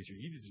personal, preacher.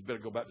 You just better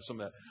go back to some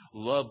of that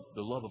love,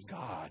 the love of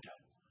God.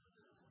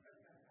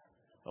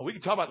 Well, we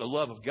can talk about the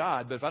love of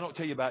God, but if I don't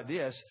tell you about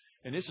this,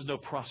 and this is no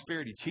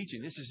prosperity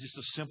teaching, this is just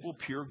a simple,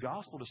 pure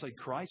gospel to say,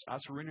 Christ, I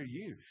surrender to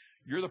you.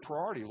 You're the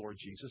priority, Lord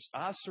Jesus.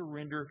 I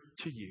surrender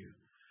to you.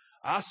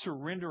 I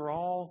surrender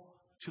all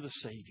to the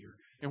Savior.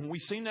 And when we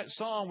sing that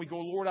song, we go,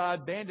 Lord, I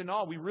abandon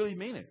all. We really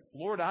mean it.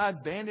 Lord, I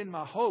abandon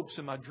my hopes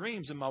and my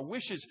dreams and my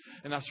wishes,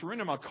 and I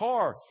surrender my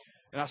car,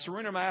 and I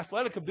surrender my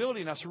athletic ability,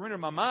 and I surrender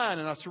my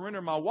mind, and I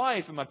surrender my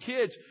wife and my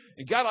kids.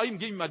 And God, I'll even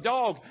give you my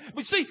dog.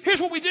 But see,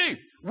 here's what we do.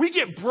 We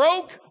get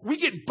broke. We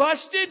get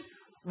busted.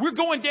 We're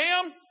going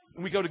down,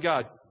 and we go to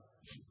God.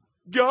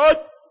 God,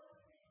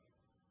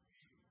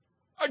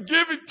 I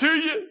give it to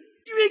you.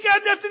 You ain't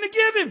got nothing to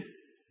give him.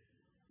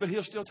 But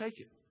he'll still take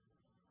it.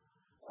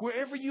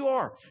 Wherever you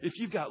are, if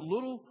you've got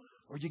little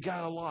or you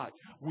got a lot,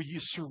 will you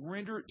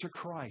surrender it to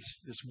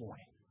Christ this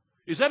morning?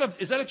 Is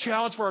that a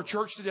challenge for our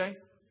church today?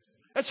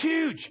 That's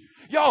huge.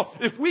 Y'all,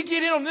 if we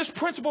get in on this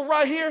principle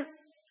right here,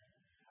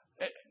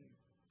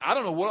 I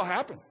don't know what will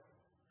happen.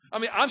 I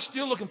mean, I'm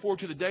still looking forward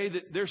to the day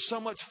that there's so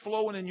much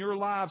flowing in your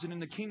lives and in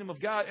the kingdom of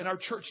God, and our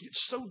church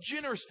gets so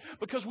generous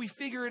because we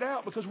figure it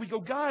out, because we go,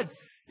 God,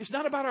 it's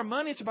not about our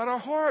money, it's about our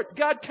heart.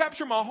 God,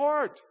 capture my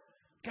heart.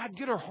 God,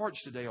 get our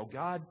hearts today, oh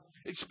God.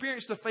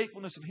 Experience the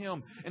faithfulness of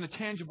Him in a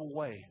tangible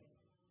way.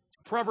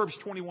 Proverbs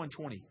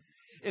 21:20.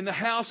 In the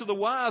house of the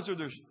wise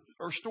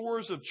are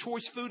stores of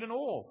choice food and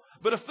oil,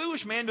 but a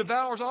foolish man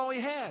devours all he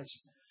has.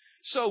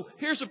 So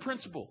here's the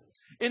principle.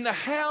 In the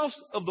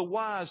house of the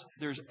wise,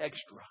 there's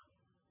extra.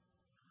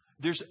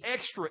 There's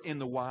extra in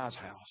the wise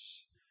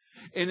house.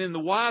 And in the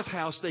wise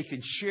house, they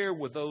can share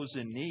with those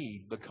in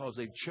need because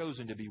they've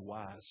chosen to be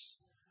wise.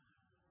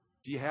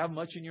 Do you have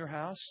much in your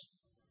house?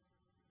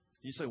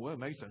 You say, well,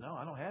 maybe so. No,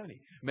 I don't have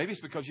any. Maybe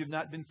it's because you've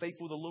not been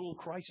faithful with the little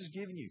Christ has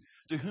given you.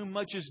 To whom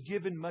much is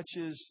given, much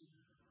is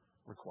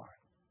required.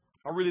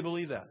 I really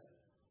believe that.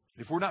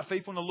 If we're not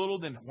faithful in a little,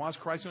 then why is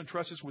Christ going to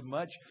trust us with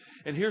much?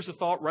 And here's the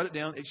thought. Write it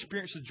down.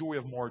 Experience the joy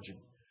of margin.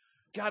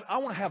 God, I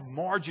want to have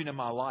margin in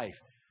my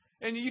life.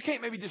 And you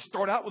can't maybe just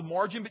start out with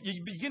margin, but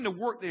you begin to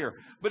work there.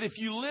 But if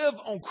you live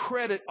on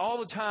credit all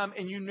the time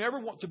and you never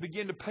want to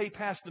begin to pay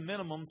past the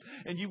minimum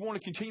and you want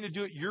to continue to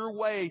do it your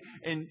way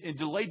and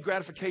delayed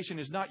gratification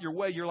is not your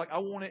way, you're like, I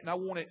want it and I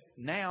want it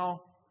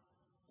now.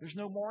 There's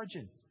no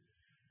margin.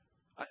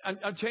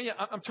 I'm telling you,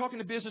 I'm talking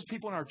to business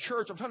people in our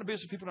church. I'm talking to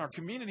business people in our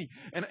community.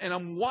 And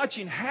I'm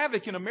watching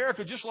havoc in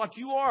America just like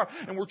you are.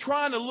 And we're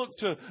trying to look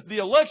to the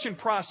election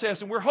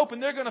process. And we're hoping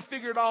they're going to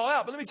figure it all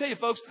out. But let me tell you,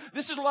 folks,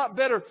 this is a lot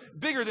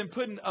bigger than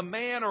putting a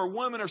man or a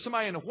woman or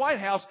somebody in the White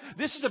House.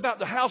 This is about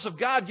the house of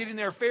God getting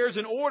their affairs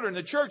in order. And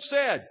the church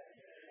said,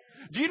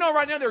 do you know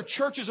right now there are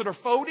churches that are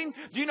folding?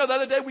 Do you know the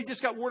other day we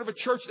just got word of a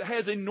church that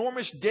has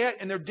enormous debt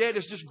and their debt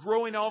is just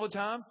growing all the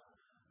time?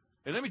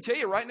 And let me tell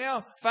you right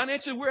now,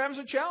 financially, we're having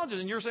some challenges.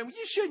 And you're saying, well,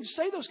 you shouldn't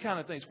say those kind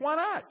of things. Why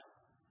not?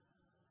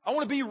 I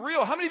want to be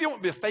real. How many of you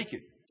want to fake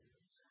it?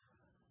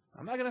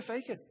 I'm not going to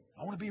fake it.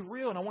 I want to be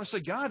real. And I want to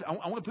say, God, I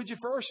want to put you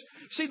first.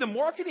 See, the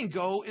marketing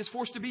goal is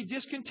for us to be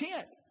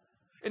discontent.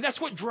 And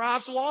that's what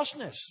drives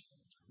lostness.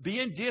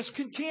 Being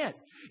discontent.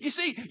 You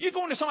see, you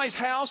go into somebody's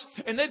house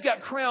and they've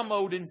got crown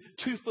mold in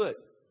 2 foot.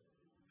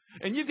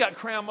 And you've got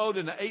crown mold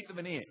in 1/8 of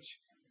an inch.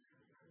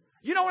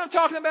 You know what I'm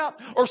talking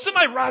about? Or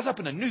somebody rides up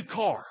in a new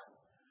car.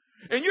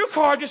 And your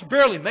car just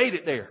barely made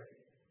it there.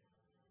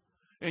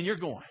 And you're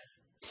going,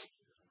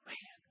 man,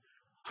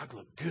 I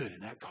look good in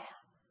that car.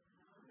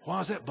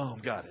 Why's that bum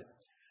got it?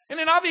 And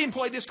then I've even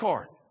played this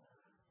card.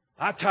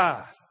 I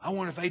tithe. I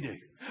wonder if they do.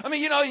 I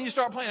mean, you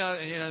start playing,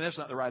 that's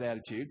not the right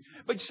attitude.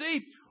 But you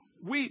see,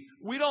 we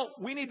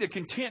need the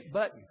content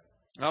button.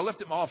 And I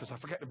left it in my office. I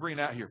forgot to bring it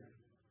out here.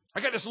 I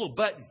got this little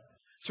button.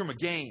 It's from a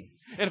game.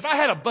 And if I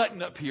had a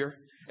button up here,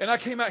 and I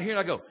came out here and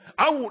I go,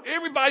 I want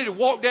everybody to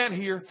walk down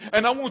here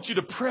and I want you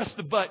to press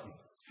the button.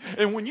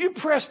 And when you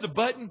press the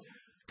button,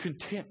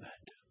 contentment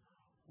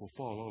will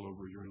fall all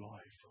over your life.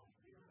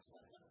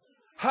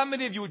 How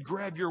many of you would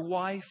grab your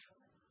wife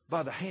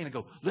by the hand and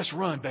go, let's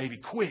run, baby,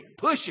 quick,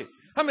 push it?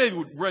 How many of you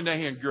would run down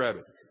here and grab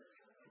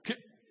it?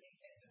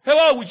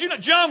 Hello,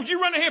 John, would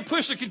you run down here and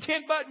push the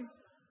content button?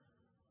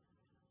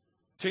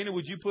 Tina,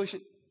 would you push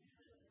it?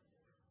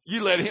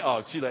 You let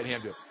him, she let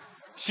him do it.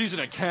 She's an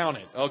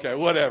accountant. Okay,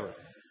 whatever.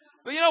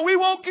 But we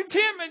want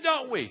contentment,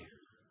 don't we?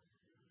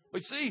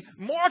 But see,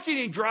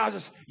 marketing drives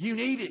us. You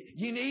need it.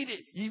 You need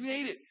it. You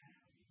need it.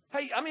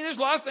 Hey, I mean, there's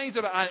a lot of things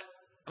that I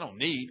don't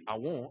need. I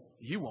want.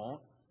 You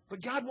want.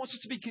 But God wants us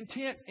to be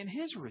content in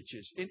His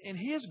riches, in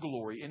His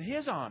glory, in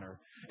His honor,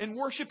 and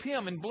worship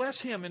Him and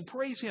bless Him and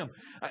praise Him.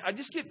 I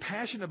just get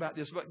passionate about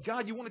this. But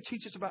God, you want to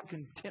teach us about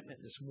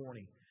contentment this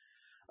morning.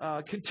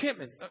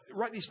 Contentment.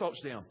 Write these thoughts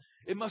down.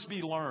 It must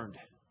be learned.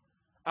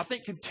 I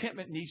think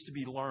contentment needs to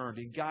be learned,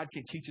 and God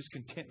can teach us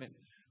contentment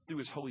through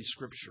His Holy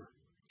Scripture.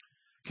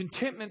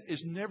 Contentment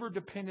is never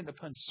dependent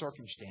upon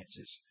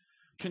circumstances.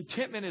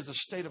 Contentment is a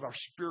state of our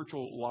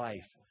spiritual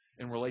life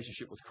in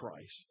relationship with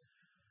Christ.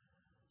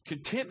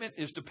 Contentment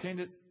is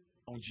dependent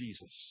on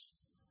Jesus.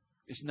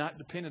 It's not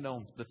dependent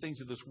on the things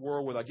of this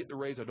world, whether I get the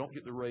raise, I don't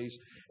get the raise.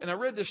 And I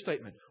read this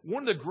statement.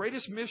 One of the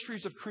greatest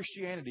mysteries of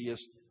Christianity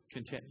is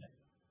contentment.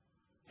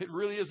 It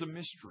really is a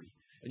mystery.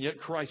 And yet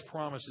Christ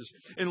promises.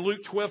 In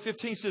Luke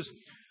 12:15 says,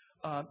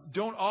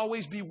 don't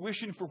always be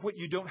wishing for what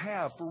you don't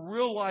have. For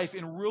real life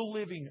and real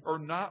living are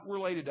not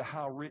related to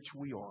how rich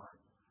we are.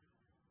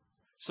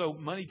 So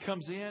money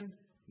comes in,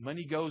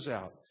 money goes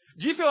out.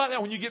 Do you feel like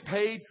that when you get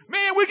paid?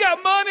 Man, we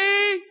got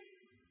money!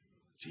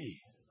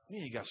 Gee, you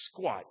ain't got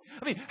squat.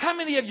 I mean, how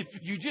many of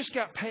you just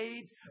got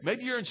paid?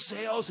 Maybe you're in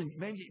sales and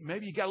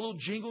maybe you got a little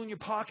jingle in your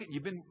pocket and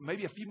you've been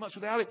maybe a few months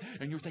without it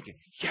and you're thinking,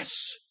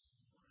 yes!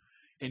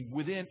 And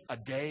within a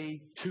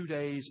day, 2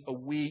 days, a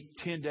week,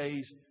 10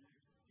 days,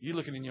 you're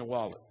looking in your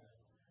wallet.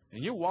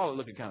 And your wallet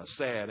looking kind of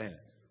sad, ain't it?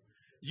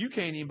 You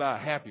can't even buy a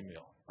Happy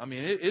Meal. I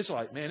mean, it's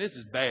like, man, this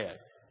is bad.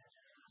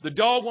 The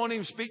dog won't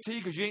even speak to you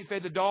because you ain't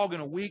fed the dog in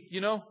a week,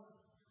 you know?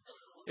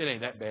 It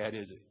ain't that bad,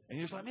 is it? And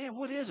you're just like, man,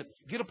 what is it?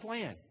 Get a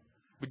plan.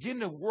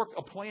 Begin to work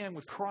a plan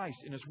with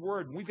Christ and His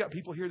Word. And we've got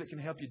people here that can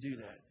help you do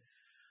that.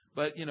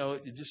 But,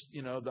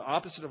 the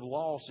opposite of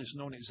loss is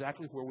knowing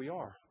exactly where we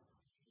are.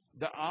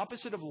 The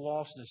opposite of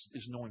lostness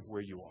is knowing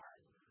where you are.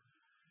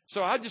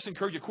 So I just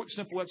encourage you a quick,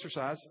 simple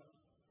exercise.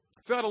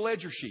 Fill out a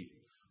ledger sheet.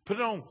 Put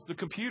it on the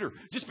computer.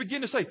 Just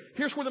begin to say,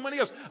 here's where the money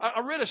goes.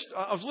 I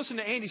was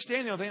listening to Andy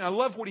Stanley the other day, and I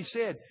love what he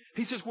said.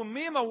 He says, when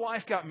me and my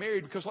wife got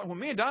married, because like when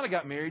me and Donna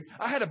got married,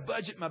 I had a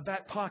budget in my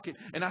back pocket,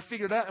 and I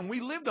figured it out, and we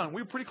lived on it.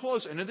 We were pretty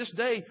close. And to this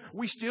day,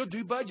 we still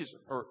do budgets.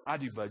 Or I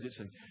do budgets,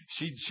 and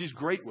she's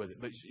great with it.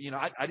 But,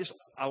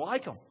 I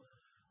like them.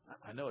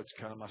 I know it's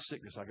kind of my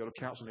sickness. I go to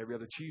counseling every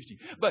other Tuesday.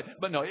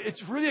 But no,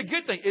 it's really a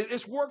good thing.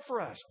 It's worked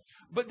for us.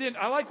 But then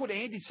I like what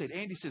Andy said.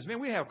 Andy says, man,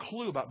 we have a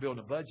clue about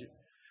building a budget.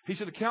 He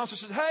said, the counselor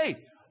said, hey,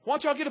 why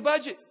don't y'all get a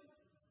budget?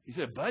 He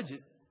said, a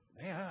budget?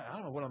 Man, I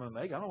don't know what I'm going to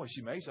make. I don't know what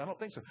she makes. I don't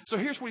think so. So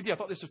here's what he did. I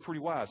thought this was pretty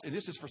wise. And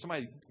this is for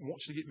somebody who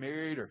wants to get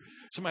married or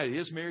somebody that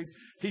is married.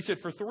 He said,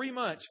 for 3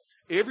 months,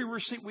 every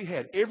receipt we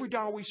had, every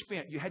dollar we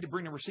spent, you had to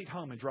bring the receipt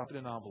home and drop it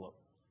in an envelope.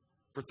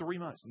 For 3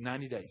 months,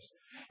 90 days.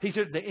 He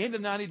said at the end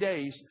of 90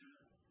 days,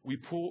 we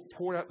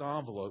poured out the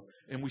envelope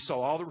and we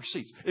saw all the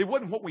receipts. It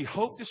wasn't what we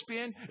hoped to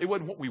spend. It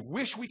wasn't what we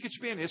wish we could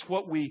spend. It's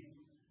what we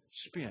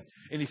spent.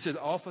 And he said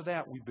off of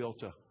that, we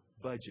built a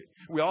budget.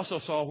 We also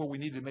saw where we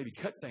needed to maybe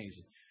cut things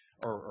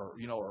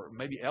or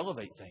maybe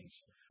elevate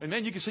things. And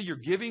then you can see you're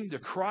giving to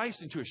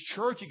Christ and to His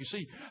church. You can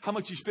see how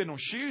much you spend on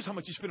shoes, how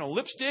much you spend on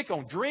lipstick,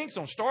 on drinks,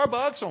 on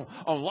Starbucks,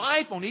 on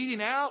life, on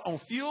eating out, on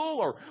fuel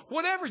or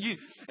whatever.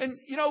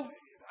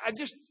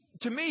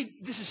 To me,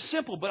 this is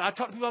simple, but I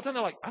talk to people all the time.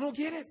 They're like, I don't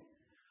get it.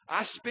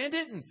 I spend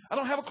it and I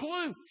don't have a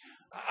clue.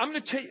 I'm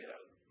going to tell you,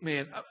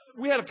 man,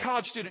 we had a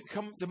college student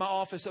come to my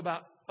office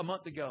about a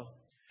month ago.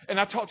 And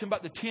I talked to him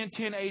about the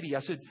 10-10-80. I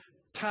said,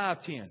 tithe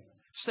 10,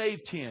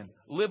 save 10,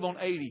 live on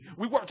 80.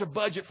 We worked a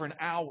budget for an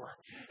hour.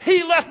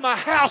 He left my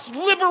house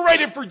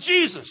liberated for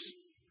Jesus.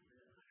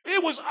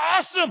 It was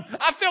awesome.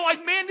 I felt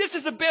like, man, this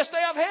is the best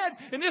day I've had.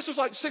 And this was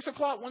like 6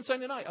 o'clock one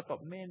Sunday night. I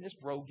thought, man, this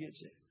bro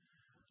gets it.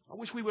 I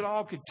wish we would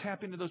all could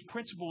tap into those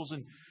principles.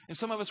 And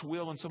some of us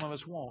will and some of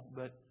us won't.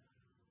 But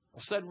a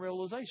sudden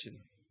realization,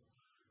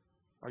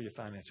 are you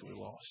financially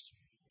lost?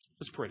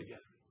 Let's pray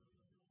together.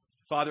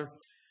 Father,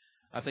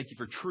 I thank you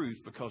for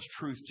truth because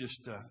truth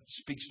just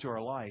speaks to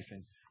our life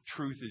and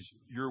truth is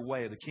your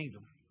way of the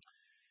kingdom.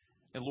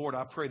 And Lord,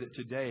 I pray that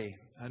today,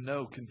 I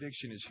know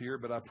conviction is here,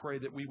 but I pray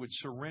that we would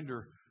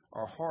surrender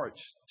our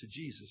hearts to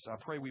Jesus. I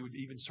pray we would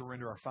even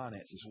surrender our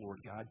finances, Lord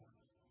God.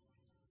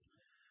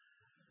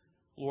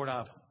 Lord,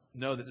 I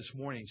know that this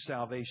morning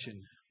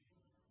salvation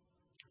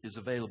is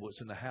available.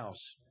 It's in the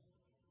house.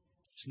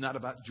 It's not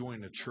about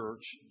joining a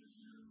church,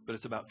 but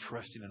it's about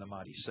trusting in a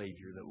mighty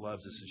Savior that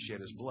loves us and shed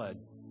His blood.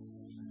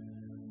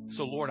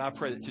 So, Lord, I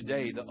pray that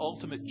today the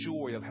ultimate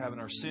joy of having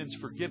our sins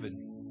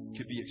forgiven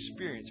could be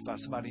experienced by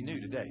somebody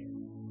new today.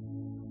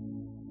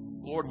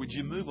 Lord, would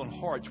you move on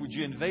hearts? Would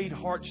you invade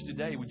hearts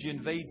today? Would you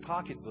invade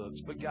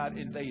pocketbooks? But God,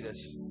 invade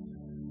us.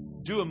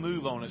 Do a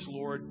move on us,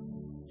 Lord.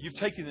 You've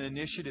taken an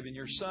initiative in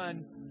your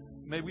Son.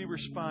 May we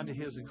respond to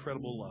His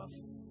incredible love.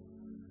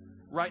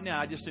 Right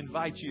now, I just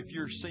invite you, if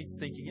you're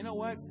thinking, you know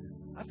what?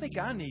 I think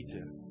I need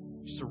to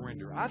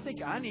surrender. I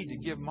think I need to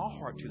give my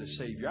heart to the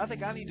Savior. I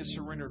think I need to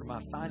surrender to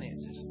my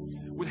finances.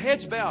 With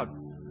heads bowed,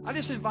 I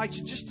just invite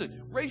you just to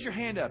raise your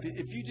hand up.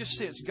 If you just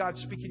sense God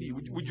speaking to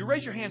you, would you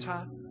raise your hands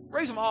high?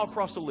 Raise them all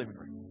across the living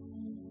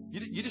room.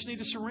 You just need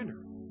to surrender.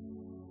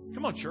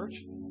 Come on,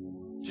 church.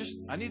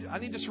 I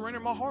need to surrender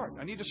my heart.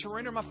 I need to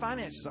surrender my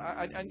finances.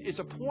 It's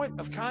a point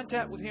of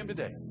contact with Him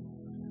today.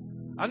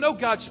 I know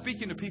God's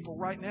speaking to people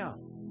right now.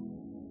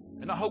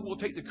 And I hope we'll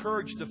take the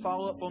courage to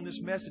follow up on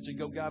this message and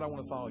go, God, I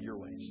want to follow your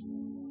ways.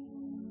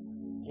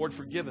 Lord,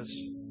 forgive us,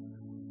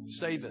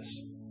 save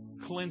us,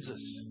 cleanse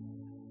us,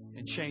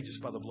 and change us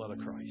by the blood of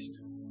Christ.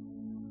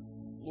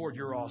 Lord,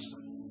 you're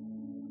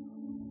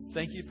awesome.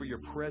 Thank you for your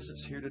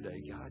presence here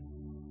today, God.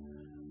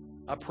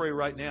 I pray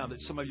right now that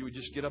some of you would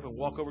just get up and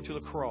walk over to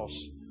the cross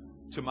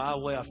to my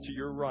left, to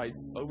your right,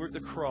 over at the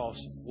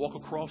cross, walk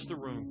across the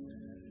room.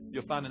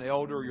 You'll find an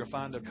elder, or you'll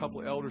find a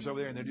couple of elders over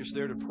there, and they're just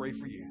there to pray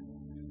for you.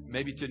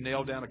 Maybe to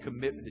nail down a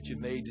commitment that you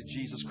made to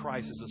Jesus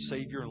Christ as the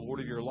Savior and Lord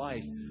of your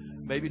life.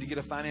 Maybe to get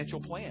a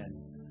financial plan.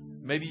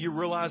 Maybe you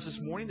realize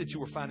this morning that you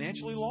were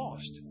financially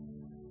lost.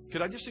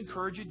 Could I just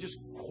encourage you, just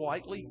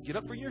quietly get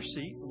up from your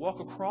seat,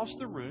 walk across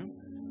the room,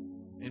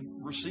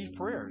 and receive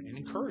prayer and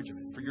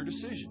encouragement for your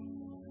decision.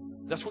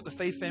 That's what the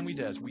faith family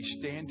does. We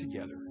stand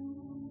together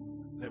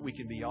that we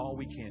can be all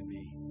we can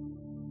be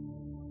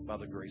by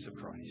the grace of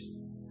Christ.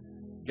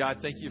 God,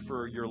 thank you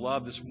for your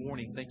love this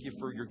morning. Thank you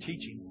for your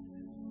teaching.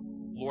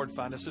 Lord,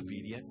 find us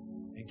obedient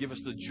and give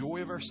us the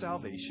joy of our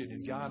salvation.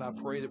 And God, I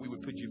pray that we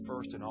would put you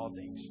first in all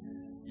things.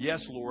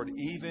 Yes, Lord,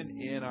 even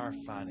in our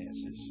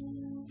finances.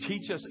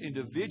 Teach us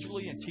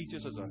individually and teach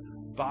us as a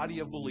body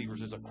of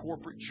believers, as a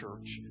corporate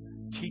church.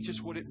 Teach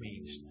us what it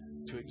means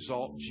to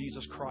exalt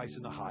Jesus Christ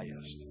in the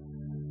highest.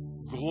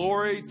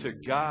 Glory to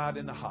God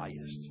in the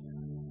highest.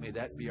 May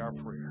that be our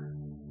prayer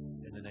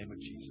in the name of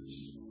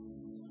Jesus.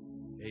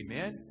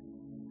 Amen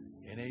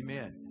and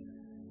amen.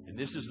 And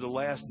this is the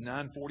last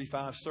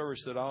 9:45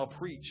 service that I'll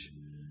preach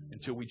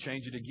until we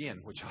change it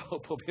again, which I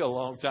hope will be a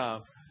long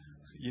time.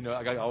 You know,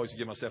 I got to always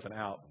give myself an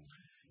out.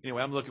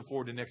 Anyway, I'm looking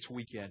forward to next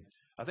weekend.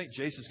 I think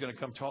Jason's going to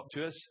come talk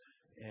to us.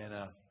 And,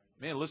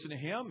 man, listen to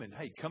him. And,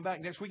 hey, come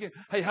back next weekend.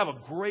 Hey, have a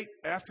great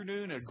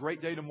afternoon and a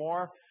great day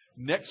tomorrow.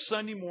 Next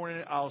Sunday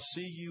morning, I'll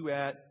see you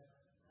at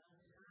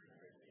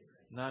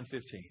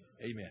 9:15.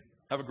 Amen.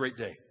 Have a great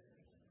day.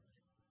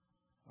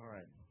 All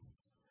right.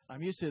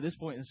 I'm used to, at this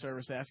point in the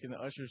service, asking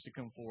the ushers to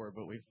come forward,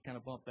 but we've kind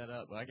of bumped that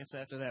up. But I guess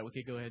after that, we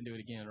could go ahead and do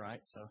it again,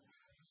 right? So,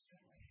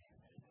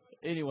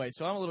 anyway,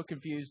 so I'm a little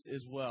confused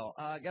as well.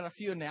 I got a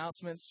few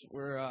announcements.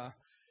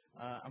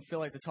 I feel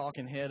like the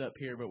talking head up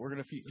here, but we're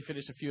going to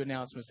finish a few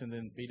announcements and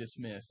then be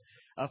dismissed.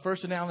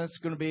 First announcement is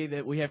going to be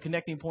that we have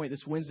Connecting Point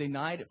this Wednesday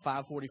night at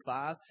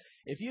 5:45.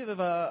 If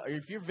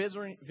you're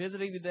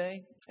visiting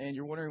today and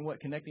you're wondering what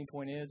Connecting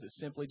Point is, it's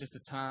simply just a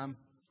time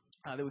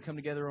that we come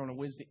together on a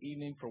Wednesday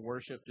evening for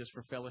worship, just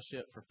for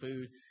fellowship, for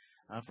food,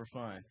 for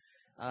fun.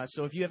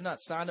 So if you have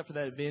not signed up for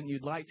that event and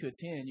you'd like to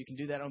attend, you can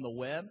do that on the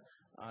web.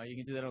 You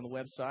can do that on the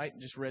website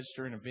and just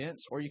register in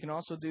events, or you can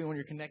also do on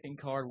your connecting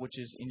card, which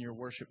is in your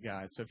worship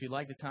guide. So if you'd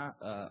like to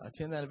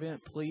attend that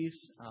event,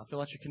 please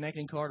fill out your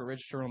connecting card or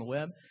register on the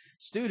web.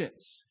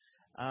 Students,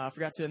 I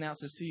forgot to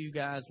announce this to you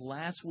guys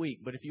last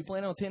week, but if you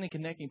plan on attending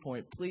Connecting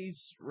Point,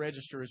 please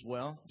register as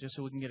well, just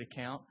so we can get a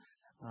count.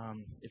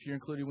 If you're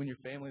included with your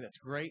family, that's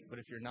great, but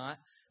if you're not,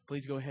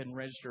 please go ahead and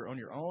register on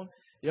your own.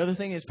 The other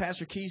thing is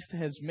Pastor Keith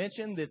has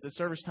mentioned that the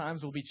service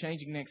times will be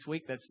changing next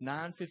week. That's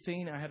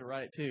 9:15. I had to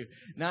write it too.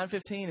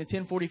 9:15 and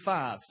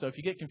 10:45. So if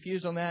you get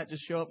confused on that,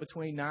 just show up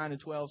between 9 and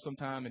 12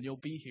 sometime and you'll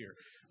be here.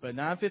 But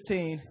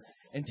 9:15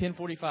 and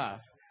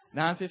 10:45.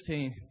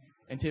 9:15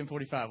 and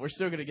 10:45. We're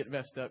still going to get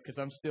messed up because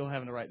I'm still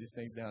having to write these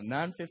things down.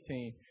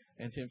 9:15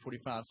 and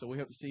 10:45. So we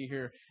hope to see you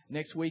here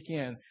next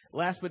weekend.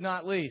 Last but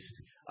not least,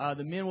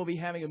 the men will be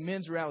having a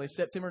men's rally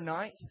September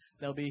 9th.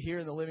 They'll be here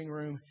in the living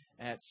room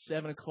at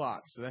 7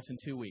 o'clock. So that's in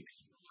 2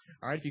 weeks.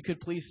 All right, if you could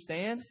please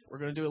stand. We're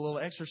going to do a little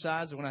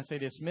exercise. And when I say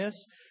dismiss,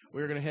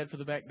 we're going to head for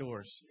the back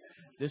doors.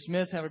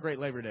 Dismiss. Have a great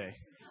Labor Day.